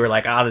other two are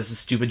like, this is a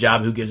stupid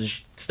job, who gives a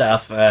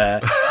stuff.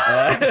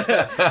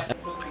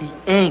 He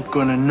ain't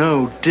gonna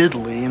know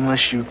diddly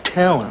unless you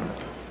tell him.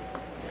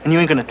 And you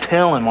ain't gonna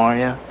tell him, are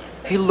ya?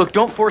 Hey, look,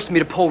 don't force me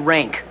to pull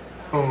rank.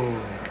 Oh,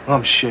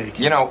 I'm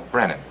shaky. You know,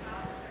 Brennan,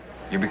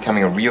 you're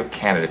becoming a real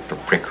candidate for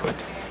prickhood.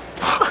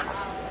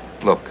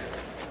 Look,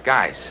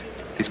 guys,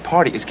 this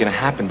party is gonna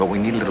happen, but we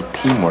need a little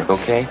teamwork,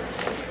 okay?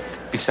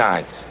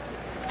 Besides,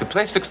 if the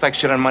place looks like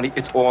shit on Monday,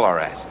 it's all our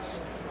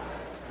asses.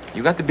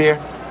 You got the beer?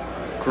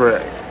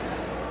 Greg,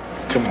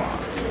 come on.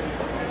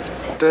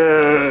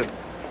 Dude,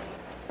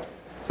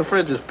 the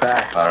fridge is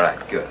packed. All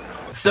right, good.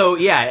 So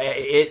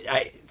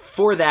yeah,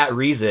 for that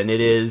reason,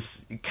 it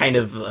is kind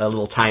of a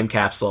little time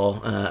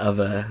capsule of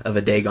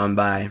a day gone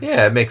by.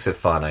 Yeah, it makes it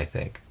fun, I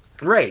think.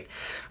 Right.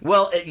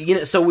 Well, you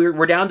know, so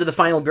we're down to the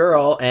final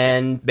girl,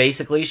 and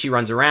basically she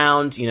runs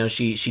around. You know,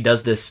 she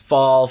does this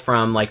fall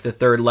from like the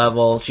 3rd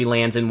level. She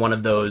lands in one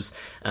of those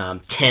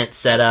tent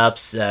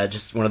setups,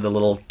 just one of the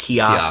little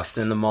kiosks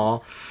in the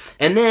mall,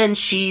 and then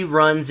she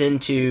runs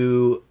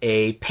into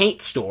a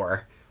paint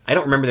store. I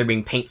don't remember there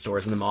being paint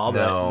stores in the mall,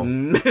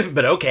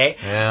 but okay.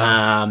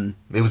 Yeah.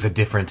 It was a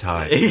different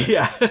time.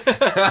 Yeah.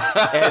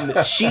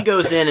 And she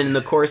goes in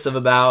the course of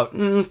about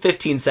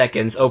 15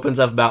 seconds, opens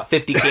up about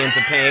 50 cans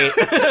of paint.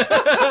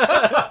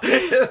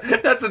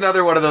 That's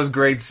another one of those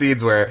great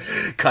scenes where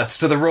cuts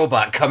to the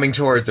robot coming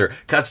towards her,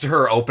 cuts to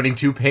her opening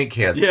 2 paint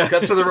cans,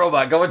 cuts to the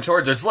robot going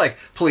towards her. It's like,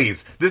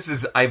 please,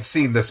 I've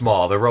seen this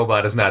mall. The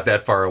robot is not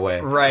that far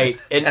away. Right.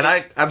 And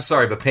I'm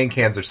sorry, but paint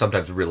cans are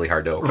sometimes really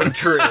hard to open.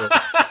 True.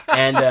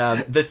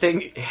 And the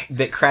thing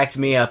that cracked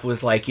me up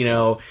was like, you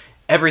know,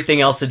 everything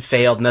else had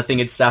failed. Nothing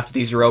had stopped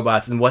these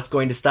robots. And what's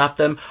going to stop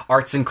them?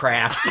 Arts and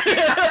crafts.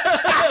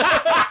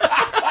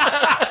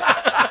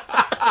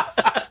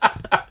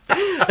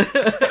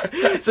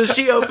 So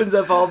she opens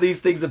up all these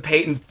things of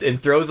paint and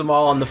throws them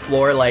all on the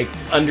floor, like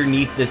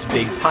underneath this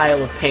big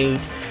pile of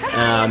paint.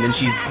 And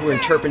she's pouring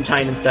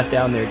turpentine and stuff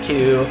down there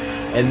too.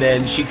 And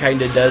then she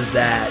kind of does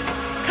that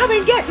 "come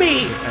and get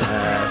me"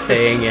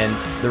 thing, and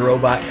the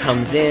robot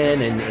comes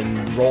in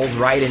and rolls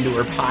right into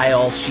her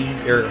pile,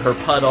 her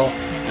puddle.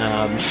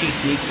 She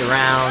sneaks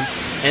around,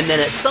 and then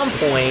at some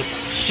point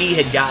she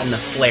had gotten a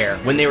flare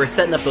when they were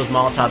setting up those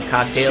Molotov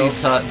cocktails.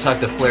 She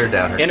tucked a flare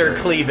down her in her shirt.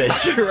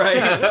 cleavage, right?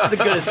 It's as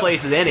good as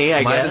place as any,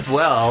 I Might guess. as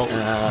well.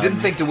 Didn't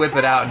think to whip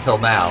it out until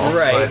now,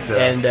 right? But,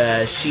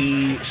 and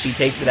she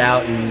takes it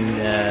out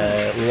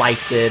and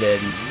lights it,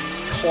 and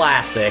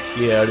classic,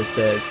 you know, just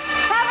says,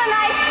 Have a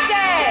nice day!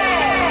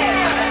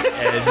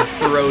 and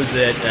throws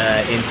it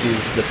into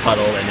the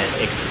puddle, and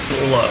it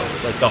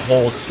explodes. Like the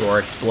whole store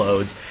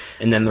explodes,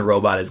 and then the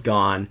robot is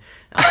gone.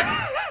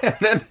 And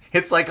then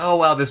it's like, oh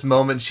wow, this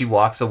moment she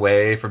walks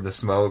away from the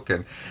smoke,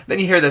 and then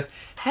you hear this,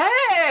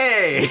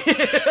 hey!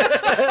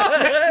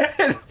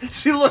 And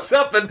she looks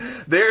up, and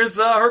there's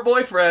her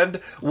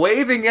boyfriend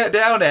waving it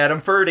down at him,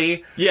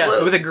 Ferdy.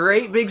 Yes, with a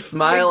great big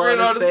smile on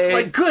his face.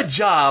 Like, good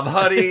job,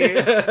 honey.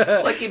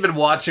 Like he'd been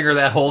watching her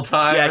that whole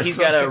time. Yeah, he's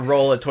got a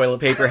roll of toilet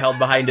paper held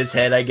behind his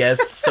head, I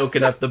guess,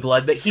 soaking up the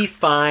blood, but he's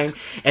fine.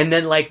 And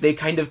then, like, they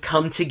kind of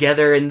come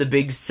together in the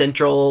big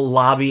central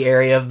lobby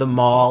area of the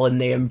mall, and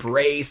they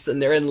embrace,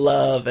 and they're in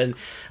love, and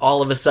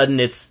all of a sudden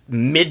it's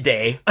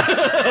midday,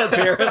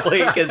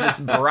 apparently, because it's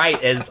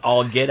bright as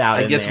all get out.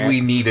 I guess there.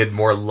 we needed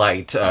more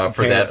light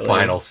for that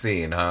final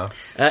scene, huh?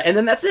 And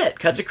then that's it.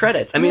 Cut to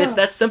credits. I mean, it's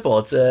that simple.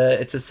 It's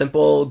a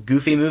simple,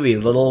 goofy movie.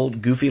 Little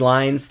goofy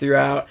lines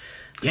throughout.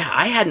 Yeah,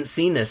 I hadn't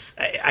seen this.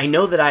 I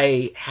know that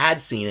I had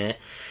seen it.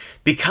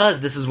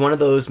 because this is one of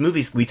those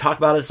movies, we talk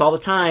about this all the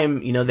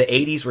time, you know, the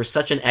 80s were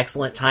such an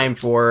excellent time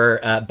for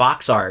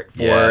box art,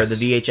 for the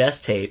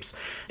VHS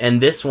tapes,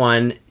 and this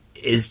one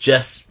is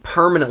just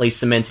permanently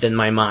cemented in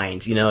my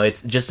mind. You know,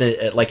 it's just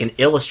like an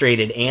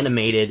illustrated,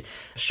 animated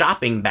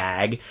shopping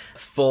bag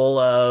full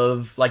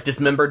of like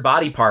dismembered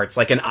body parts,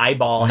 like an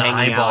eyeball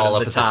hanging out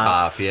of the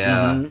top.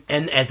 Yeah. Mm-hmm.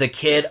 And as a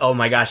kid, oh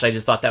my gosh, I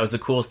just thought that was the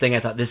coolest thing. I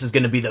thought this is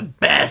going to be the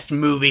best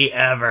movie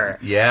ever.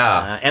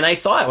 Yeah. And I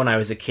saw it when I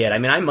was a kid. I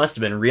mean, I must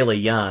have been really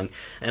young.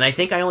 And I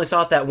think I only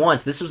saw it that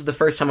once. This was the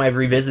first time I've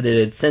revisited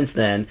it since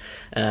then.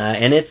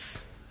 And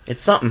it's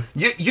something.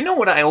 You know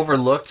what I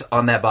overlooked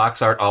on that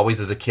box art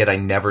always as a kid, I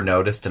never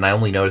noticed, and I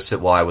only noticed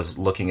it while I was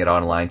looking it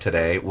online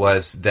today,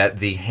 was that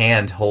the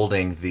hand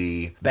holding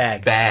the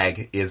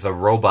bag is a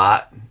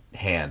robot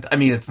hand. I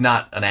mean, it's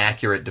not an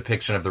accurate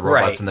depiction of the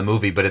robots in the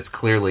movie, but it's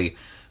clearly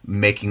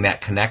making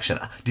that connection.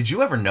 Did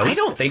you ever notice? I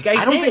don't think I did.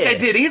 I don't think I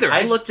did either.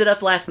 I looked it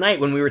up last night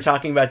when we were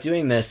talking about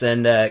doing this,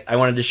 and I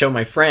wanted to show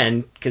my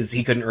friend because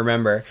he couldn't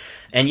remember.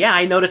 And yeah,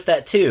 I noticed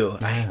that too.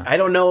 I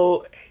don't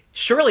know.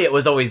 Surely it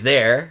was always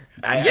there.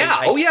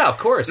 Yeah, of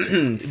course.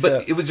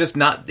 But it was just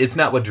not, it's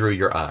not what drew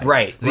your eye.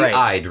 Right. The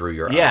eye drew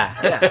your eye.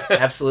 Yeah,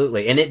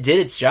 absolutely. And it did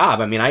its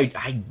job. I mean,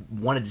 I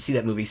wanted to see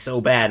that movie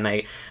so bad,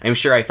 and I'm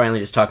sure I finally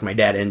just talked my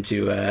dad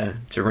into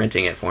to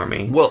renting it for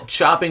me. Well,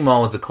 Chopping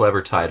Mall is a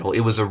clever title.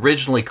 It was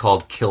originally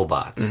called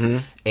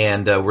Killbots,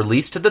 and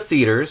released to the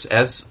theaters,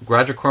 as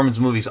Roger Corman's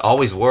movies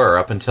always were,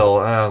 up until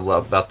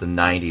about the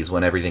 90s,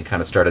 when everything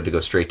kind of started to go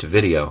straight to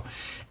video.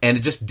 And it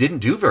just didn't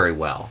do very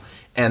well.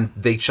 And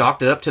they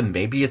chalked it up to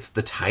maybe it's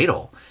the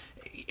title.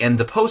 And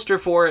the poster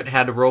for it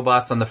had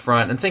robots on the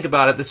front. And think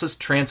about it, this was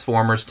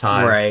Transformers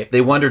time. Right.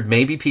 They wondered,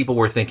 maybe people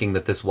were thinking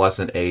that this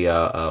wasn't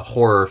a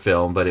horror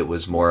film, but it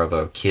was more of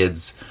a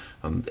kid's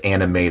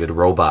animated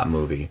robot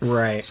movie.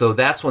 Right. So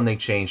that's when they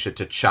changed it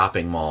to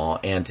Chopping Mall.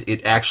 And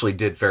it actually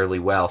did fairly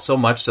well. So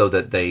much so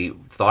that they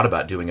thought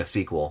about doing a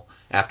sequel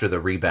after the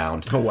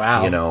rebound. Oh,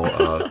 wow. You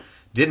know,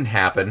 didn't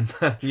happen.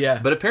 Yeah.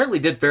 But apparently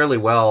did fairly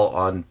well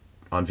on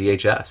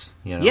VHS.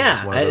 You know,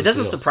 yeah, it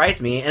doesn't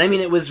surprise me. And I mean,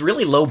 it was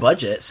really low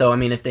budget, so I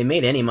mean, if they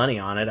made any money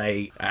on it,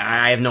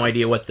 I have no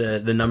idea what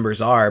the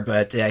numbers are,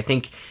 but I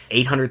think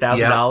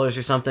 $800,000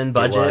 or something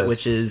budget,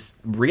 which is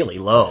really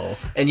low.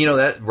 And you know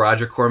that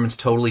Roger Corman's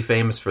totally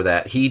famous for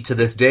that. He, to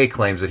this day,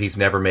 claims that he's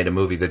never made a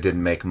movie that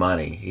didn't make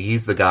money.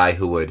 He's the guy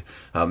who would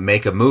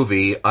make a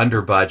movie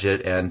under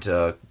budget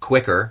and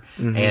quicker,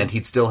 and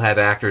he'd still have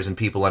actors and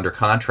people under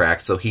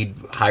contract, so he'd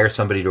hire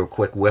somebody to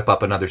quick whip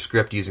up another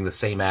script using the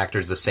same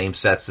actors, the same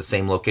sets, the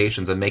same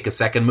locations, and make a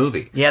second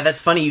movie. Yeah, that's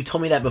funny. You've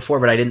told me that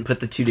before, but I didn't put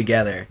the two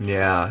together.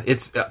 Yeah,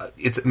 it's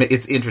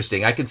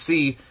interesting. I could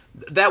see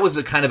that was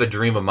a kind of a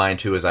dream of mine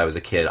too as I was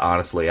a kid.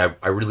 Honestly,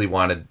 I really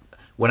wanted.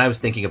 When I was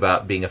thinking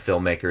about being a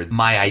filmmaker,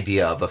 my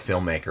idea of a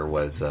filmmaker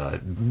was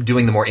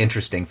doing the more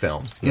interesting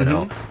films, you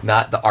know,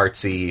 not the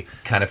artsy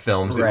kind of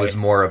films. Right. It was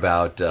more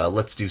about,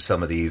 let's do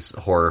some of these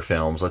horror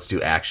films, let's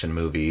do action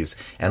movies,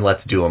 and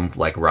let's do them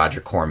like Roger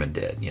Corman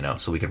did, you know,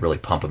 so we could really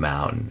pump them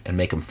out and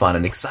make them fun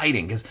and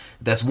exciting, because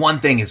that's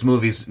one thing, his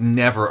movies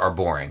never are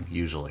boring,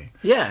 usually.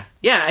 Yeah,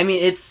 I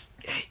mean,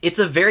 it's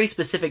a very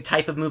specific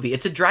type of movie.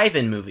 It's a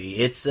drive-in movie.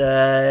 It's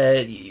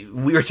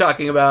we were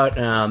talking about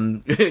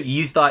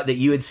you thought that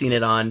you had seen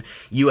it on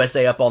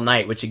USA Up All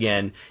Night, which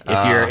again,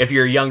 if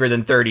you're younger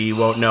than 30, you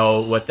won't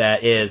know what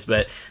that is.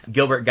 But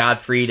Gilbert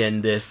Gottfried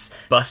and this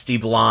busty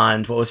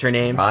blonde, what was her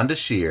name? Rhonda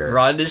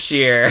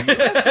Shear.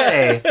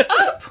 USA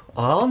Up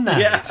All Night.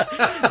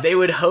 Yeah. They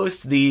would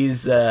host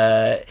these.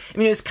 I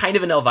mean, it was kind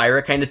of an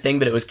Elvira kind of thing,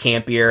 but it was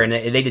campier, and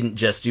they didn't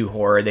just do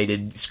horror. They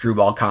did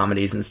screwball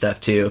comedies and stuff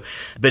too.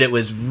 But it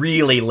was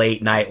really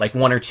late night, like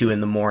 1 or 2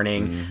 in the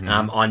morning,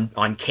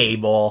 on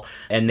cable,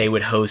 and they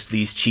would host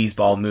these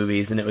cheeseball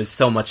movies, and it was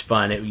so much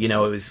fun. It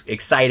was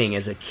exciting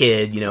as a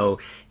kid,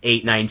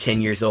 8, 9,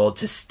 10 years old,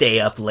 to stay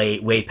up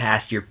late, way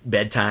past your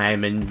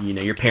bedtime, and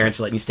your parents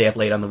letting you stay up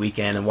late on the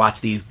weekend and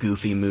watch these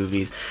goofy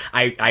movies.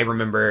 I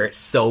remember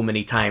so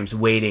many times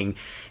waiting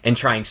and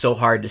trying so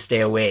hard to stay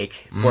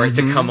awake for it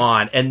to come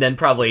on, and then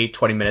probably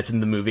 20 minutes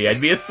into the movie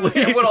I'd be asleep.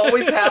 It would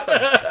always happen.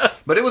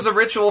 But it was a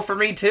ritual for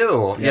me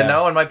too, you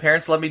know, and my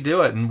parents let me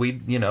do it, and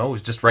we, it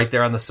was just right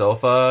there on the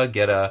sofa,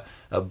 get a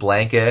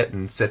blanket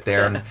and sit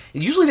there, and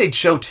usually they'd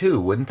show 2,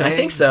 wouldn't they? I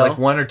think so. Like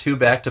 1 or 2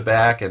 back to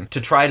back, and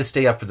to try to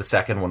stay up for the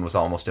second one was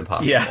almost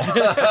impossible. Yeah.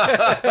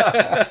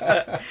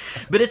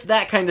 But it's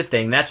that kind of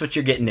thing. That's what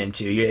you're getting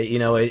into.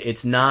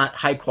 It's not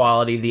high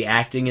quality. The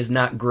acting is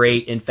not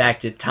great. In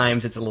fact, at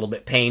times it's a little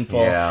bit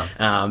painful.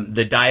 Yeah.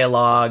 The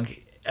dialogue,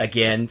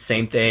 again,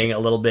 same thing, a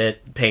little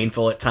bit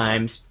painful at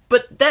times.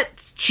 But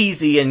that's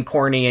cheesy and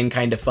corny and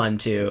kind of fun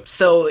too.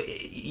 So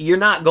you're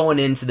not going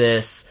into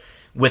this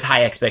with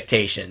high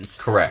expectations.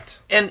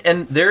 Correct.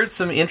 And there's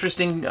some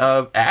interesting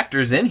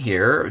actors in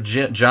here.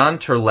 John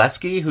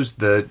Terlesky, who's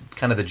the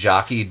kind of the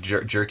jockey,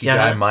 jerky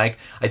guy, Mike.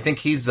 I think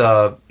he's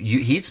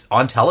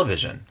on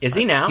television. Is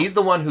he now? He's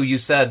the one who you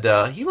said,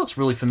 he looks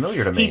really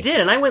familiar to me. He did,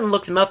 and I went and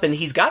looked him up, and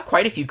he's got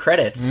quite a few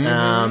credits,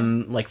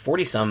 like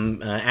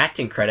 40-some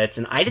acting credits,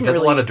 and I didn't He does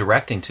a lot of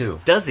directing,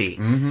 too. Does he?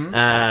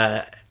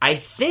 Mm-hmm. I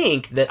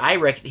think that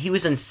he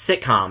was in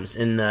sitcoms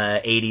in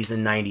the 80s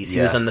and 90s. He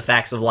was on The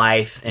Facts of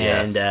Life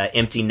and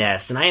Empty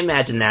Nest, and I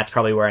imagine that's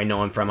probably where I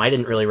know him from. I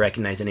didn't really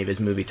recognize any of his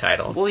movie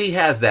titles. Well, he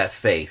has that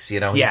face, you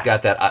know. He's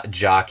got that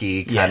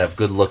jockey, kind of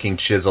good-looking,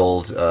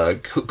 chiseled,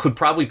 could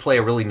probably play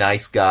a really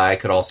nice guy,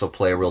 could also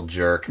play a real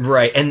jerk.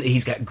 Right, and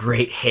he's got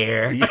great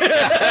hair. He's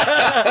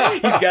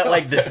got,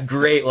 like, this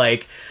great,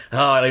 like...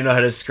 I don't even know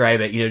how to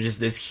describe it. You know, just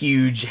this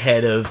huge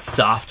head of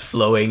soft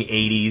flowing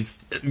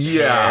 80s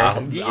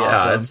hair. It's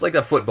awesome. It's like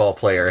a football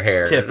player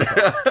hair.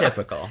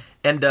 Typical.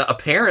 And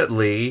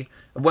apparently,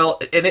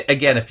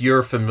 again, if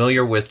you're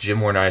familiar with Jim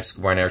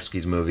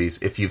Wynorski's movies,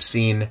 if you've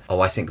seen,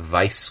 I think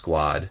Vice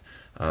Squad,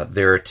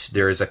 there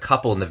is a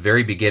couple in the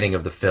very beginning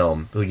of the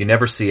film who you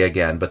never see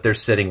again, but they're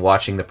sitting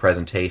watching the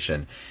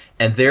presentation.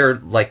 And they're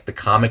like the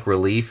comic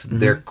relief. Mm-hmm.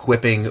 They're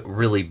quipping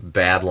really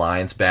bad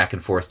lines back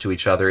and forth to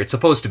each other. It's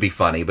supposed to be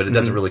funny, but it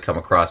doesn't really come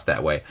across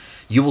that way.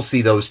 You will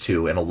see those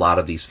two in a lot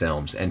of these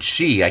films. And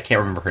I can't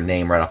remember her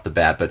name right off the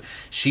bat, but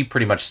she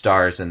pretty much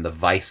stars in the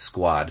Vice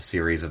Squad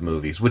series of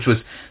movies, which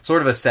was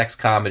sort of a sex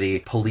comedy,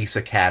 police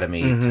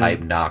academy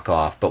type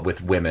knockoff, but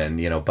with women,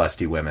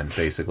 busty women,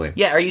 basically.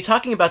 Yeah, are you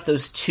talking about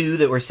those two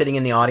that were sitting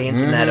in the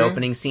audience in that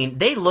opening scene?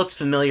 They looked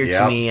familiar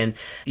to me, and,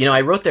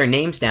 I wrote their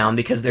names down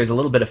because there's a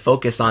little bit of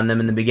focus on them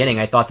in the beginning.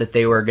 I thought that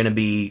they were going to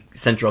be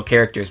central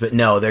characters, but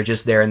no, they're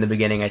just there in the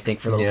beginning, I think,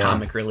 for a little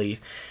comic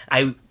relief.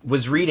 I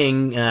was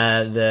reading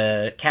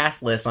the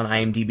cast list on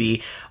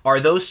IMDb. Are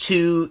those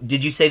two,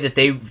 did you say that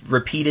they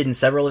repeated in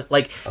several,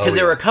 because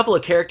there were a couple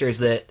of characters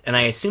that, and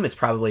I assume it's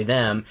probably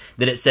them,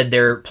 that it said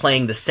they're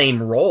playing the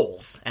same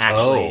roles,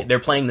 actually. They're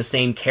playing the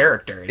same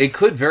characters. It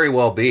could very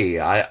well be.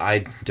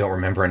 I don't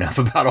remember enough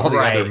about all the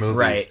other movies.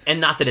 Right,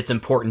 and not that it's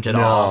important at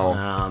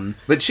all.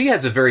 But she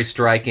has a very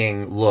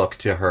striking look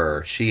to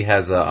her. She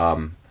has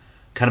a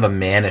kind of a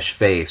mannish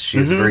face. She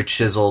has very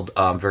chiseled,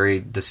 very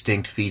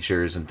distinct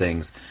features and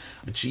things.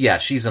 But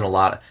she's in a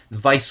lot.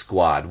 Vice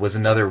Squad was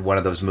another one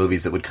of those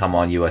movies that would come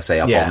on USA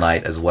Up All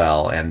Night as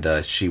well,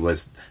 and she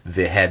was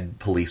the head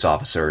police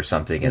officer or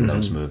something in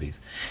those movies.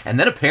 And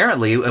then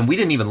apparently, and we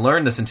didn't even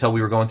learn this until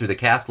we were going through the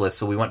cast list,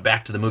 so we went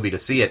back to the movie to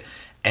see it,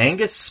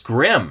 Angus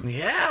Scrimm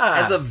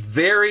has a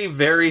very,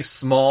 very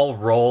small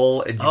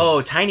role.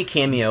 Tiny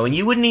cameo. And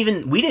you wouldn't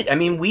even...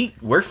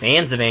 we're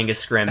fans of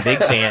Angus Scrimm, big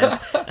fans,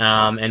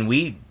 and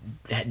we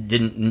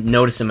didn't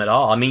notice him at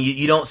all. I mean,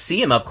 you don't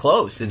see him up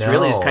close. It's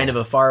really just kind of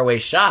a faraway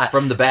shot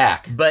from the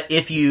back. But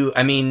if you're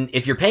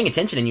paying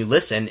attention and you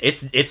listen,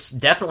 it's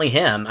definitely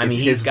him.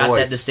 He's got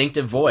that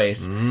distinctive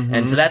voice,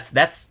 and so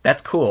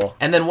that's cool.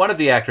 And then one of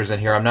the actors in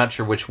here, I'm not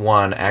sure which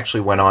one,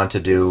 actually went on to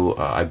do,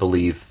 I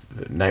believe,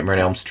 Nightmare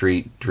on Elm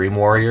Street, Dream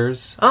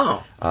Warriors.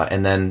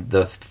 And then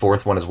the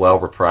fourth one as well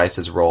reprised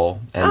his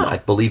role, and I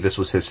believe this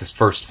was his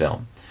first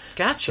film.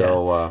 Gotcha.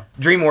 So,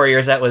 Dream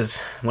Warriors, that was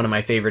one of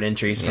my favorite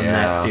entries from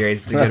that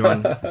series. It's a good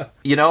one.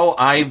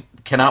 I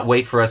cannot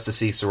wait for us to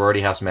see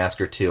Sorority House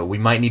Massacre 2. We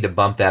might need to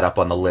bump that up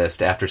on the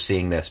list after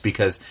seeing this,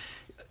 because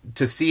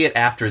to see it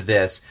after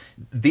this,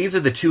 these are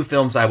the two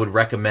films I would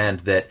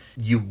recommend that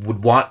you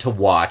would want to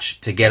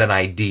watch to get an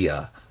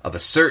idea of a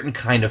certain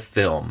kind of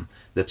film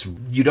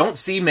you don't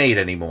see made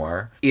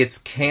anymore. It's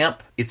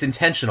camp. It's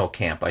intentional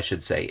camp, I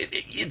should say.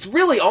 It's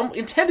really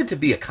intended to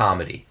be a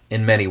comedy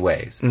in many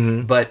ways,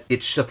 but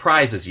it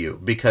surprises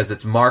you because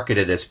it's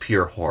marketed as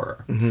pure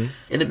horror. And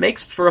it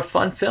makes for a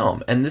fun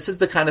film. And this is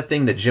the kind of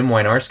thing that Jim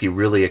Wynorski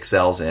really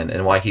excels in,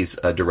 and why he's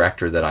a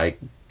director that I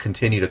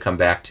continue to come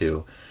back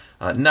to.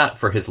 Not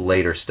for his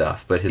later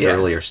stuff, but his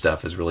earlier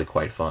stuff is really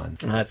quite fun.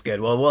 That's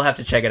good. Well, we'll have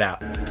to check it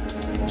out.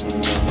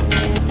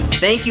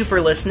 Thank you for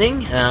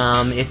listening.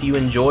 If you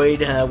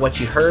enjoyed what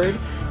you heard,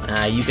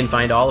 you can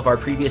find all of our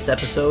previous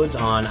episodes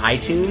on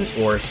iTunes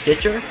or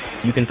Stitcher.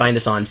 You can find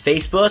us on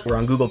Facebook. We're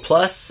on Google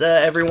Plus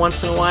every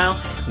once in a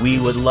while. We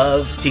would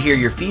love to hear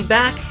your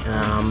feedback.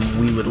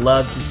 We would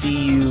love to see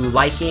you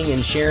liking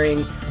and sharing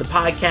the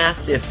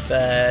podcast. If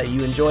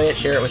you enjoy it,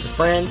 share it with a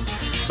friend.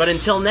 But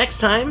until next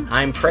time,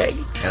 I'm Craig.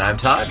 And I'm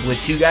Todd.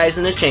 With Two Guys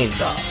and a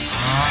Chainsaw.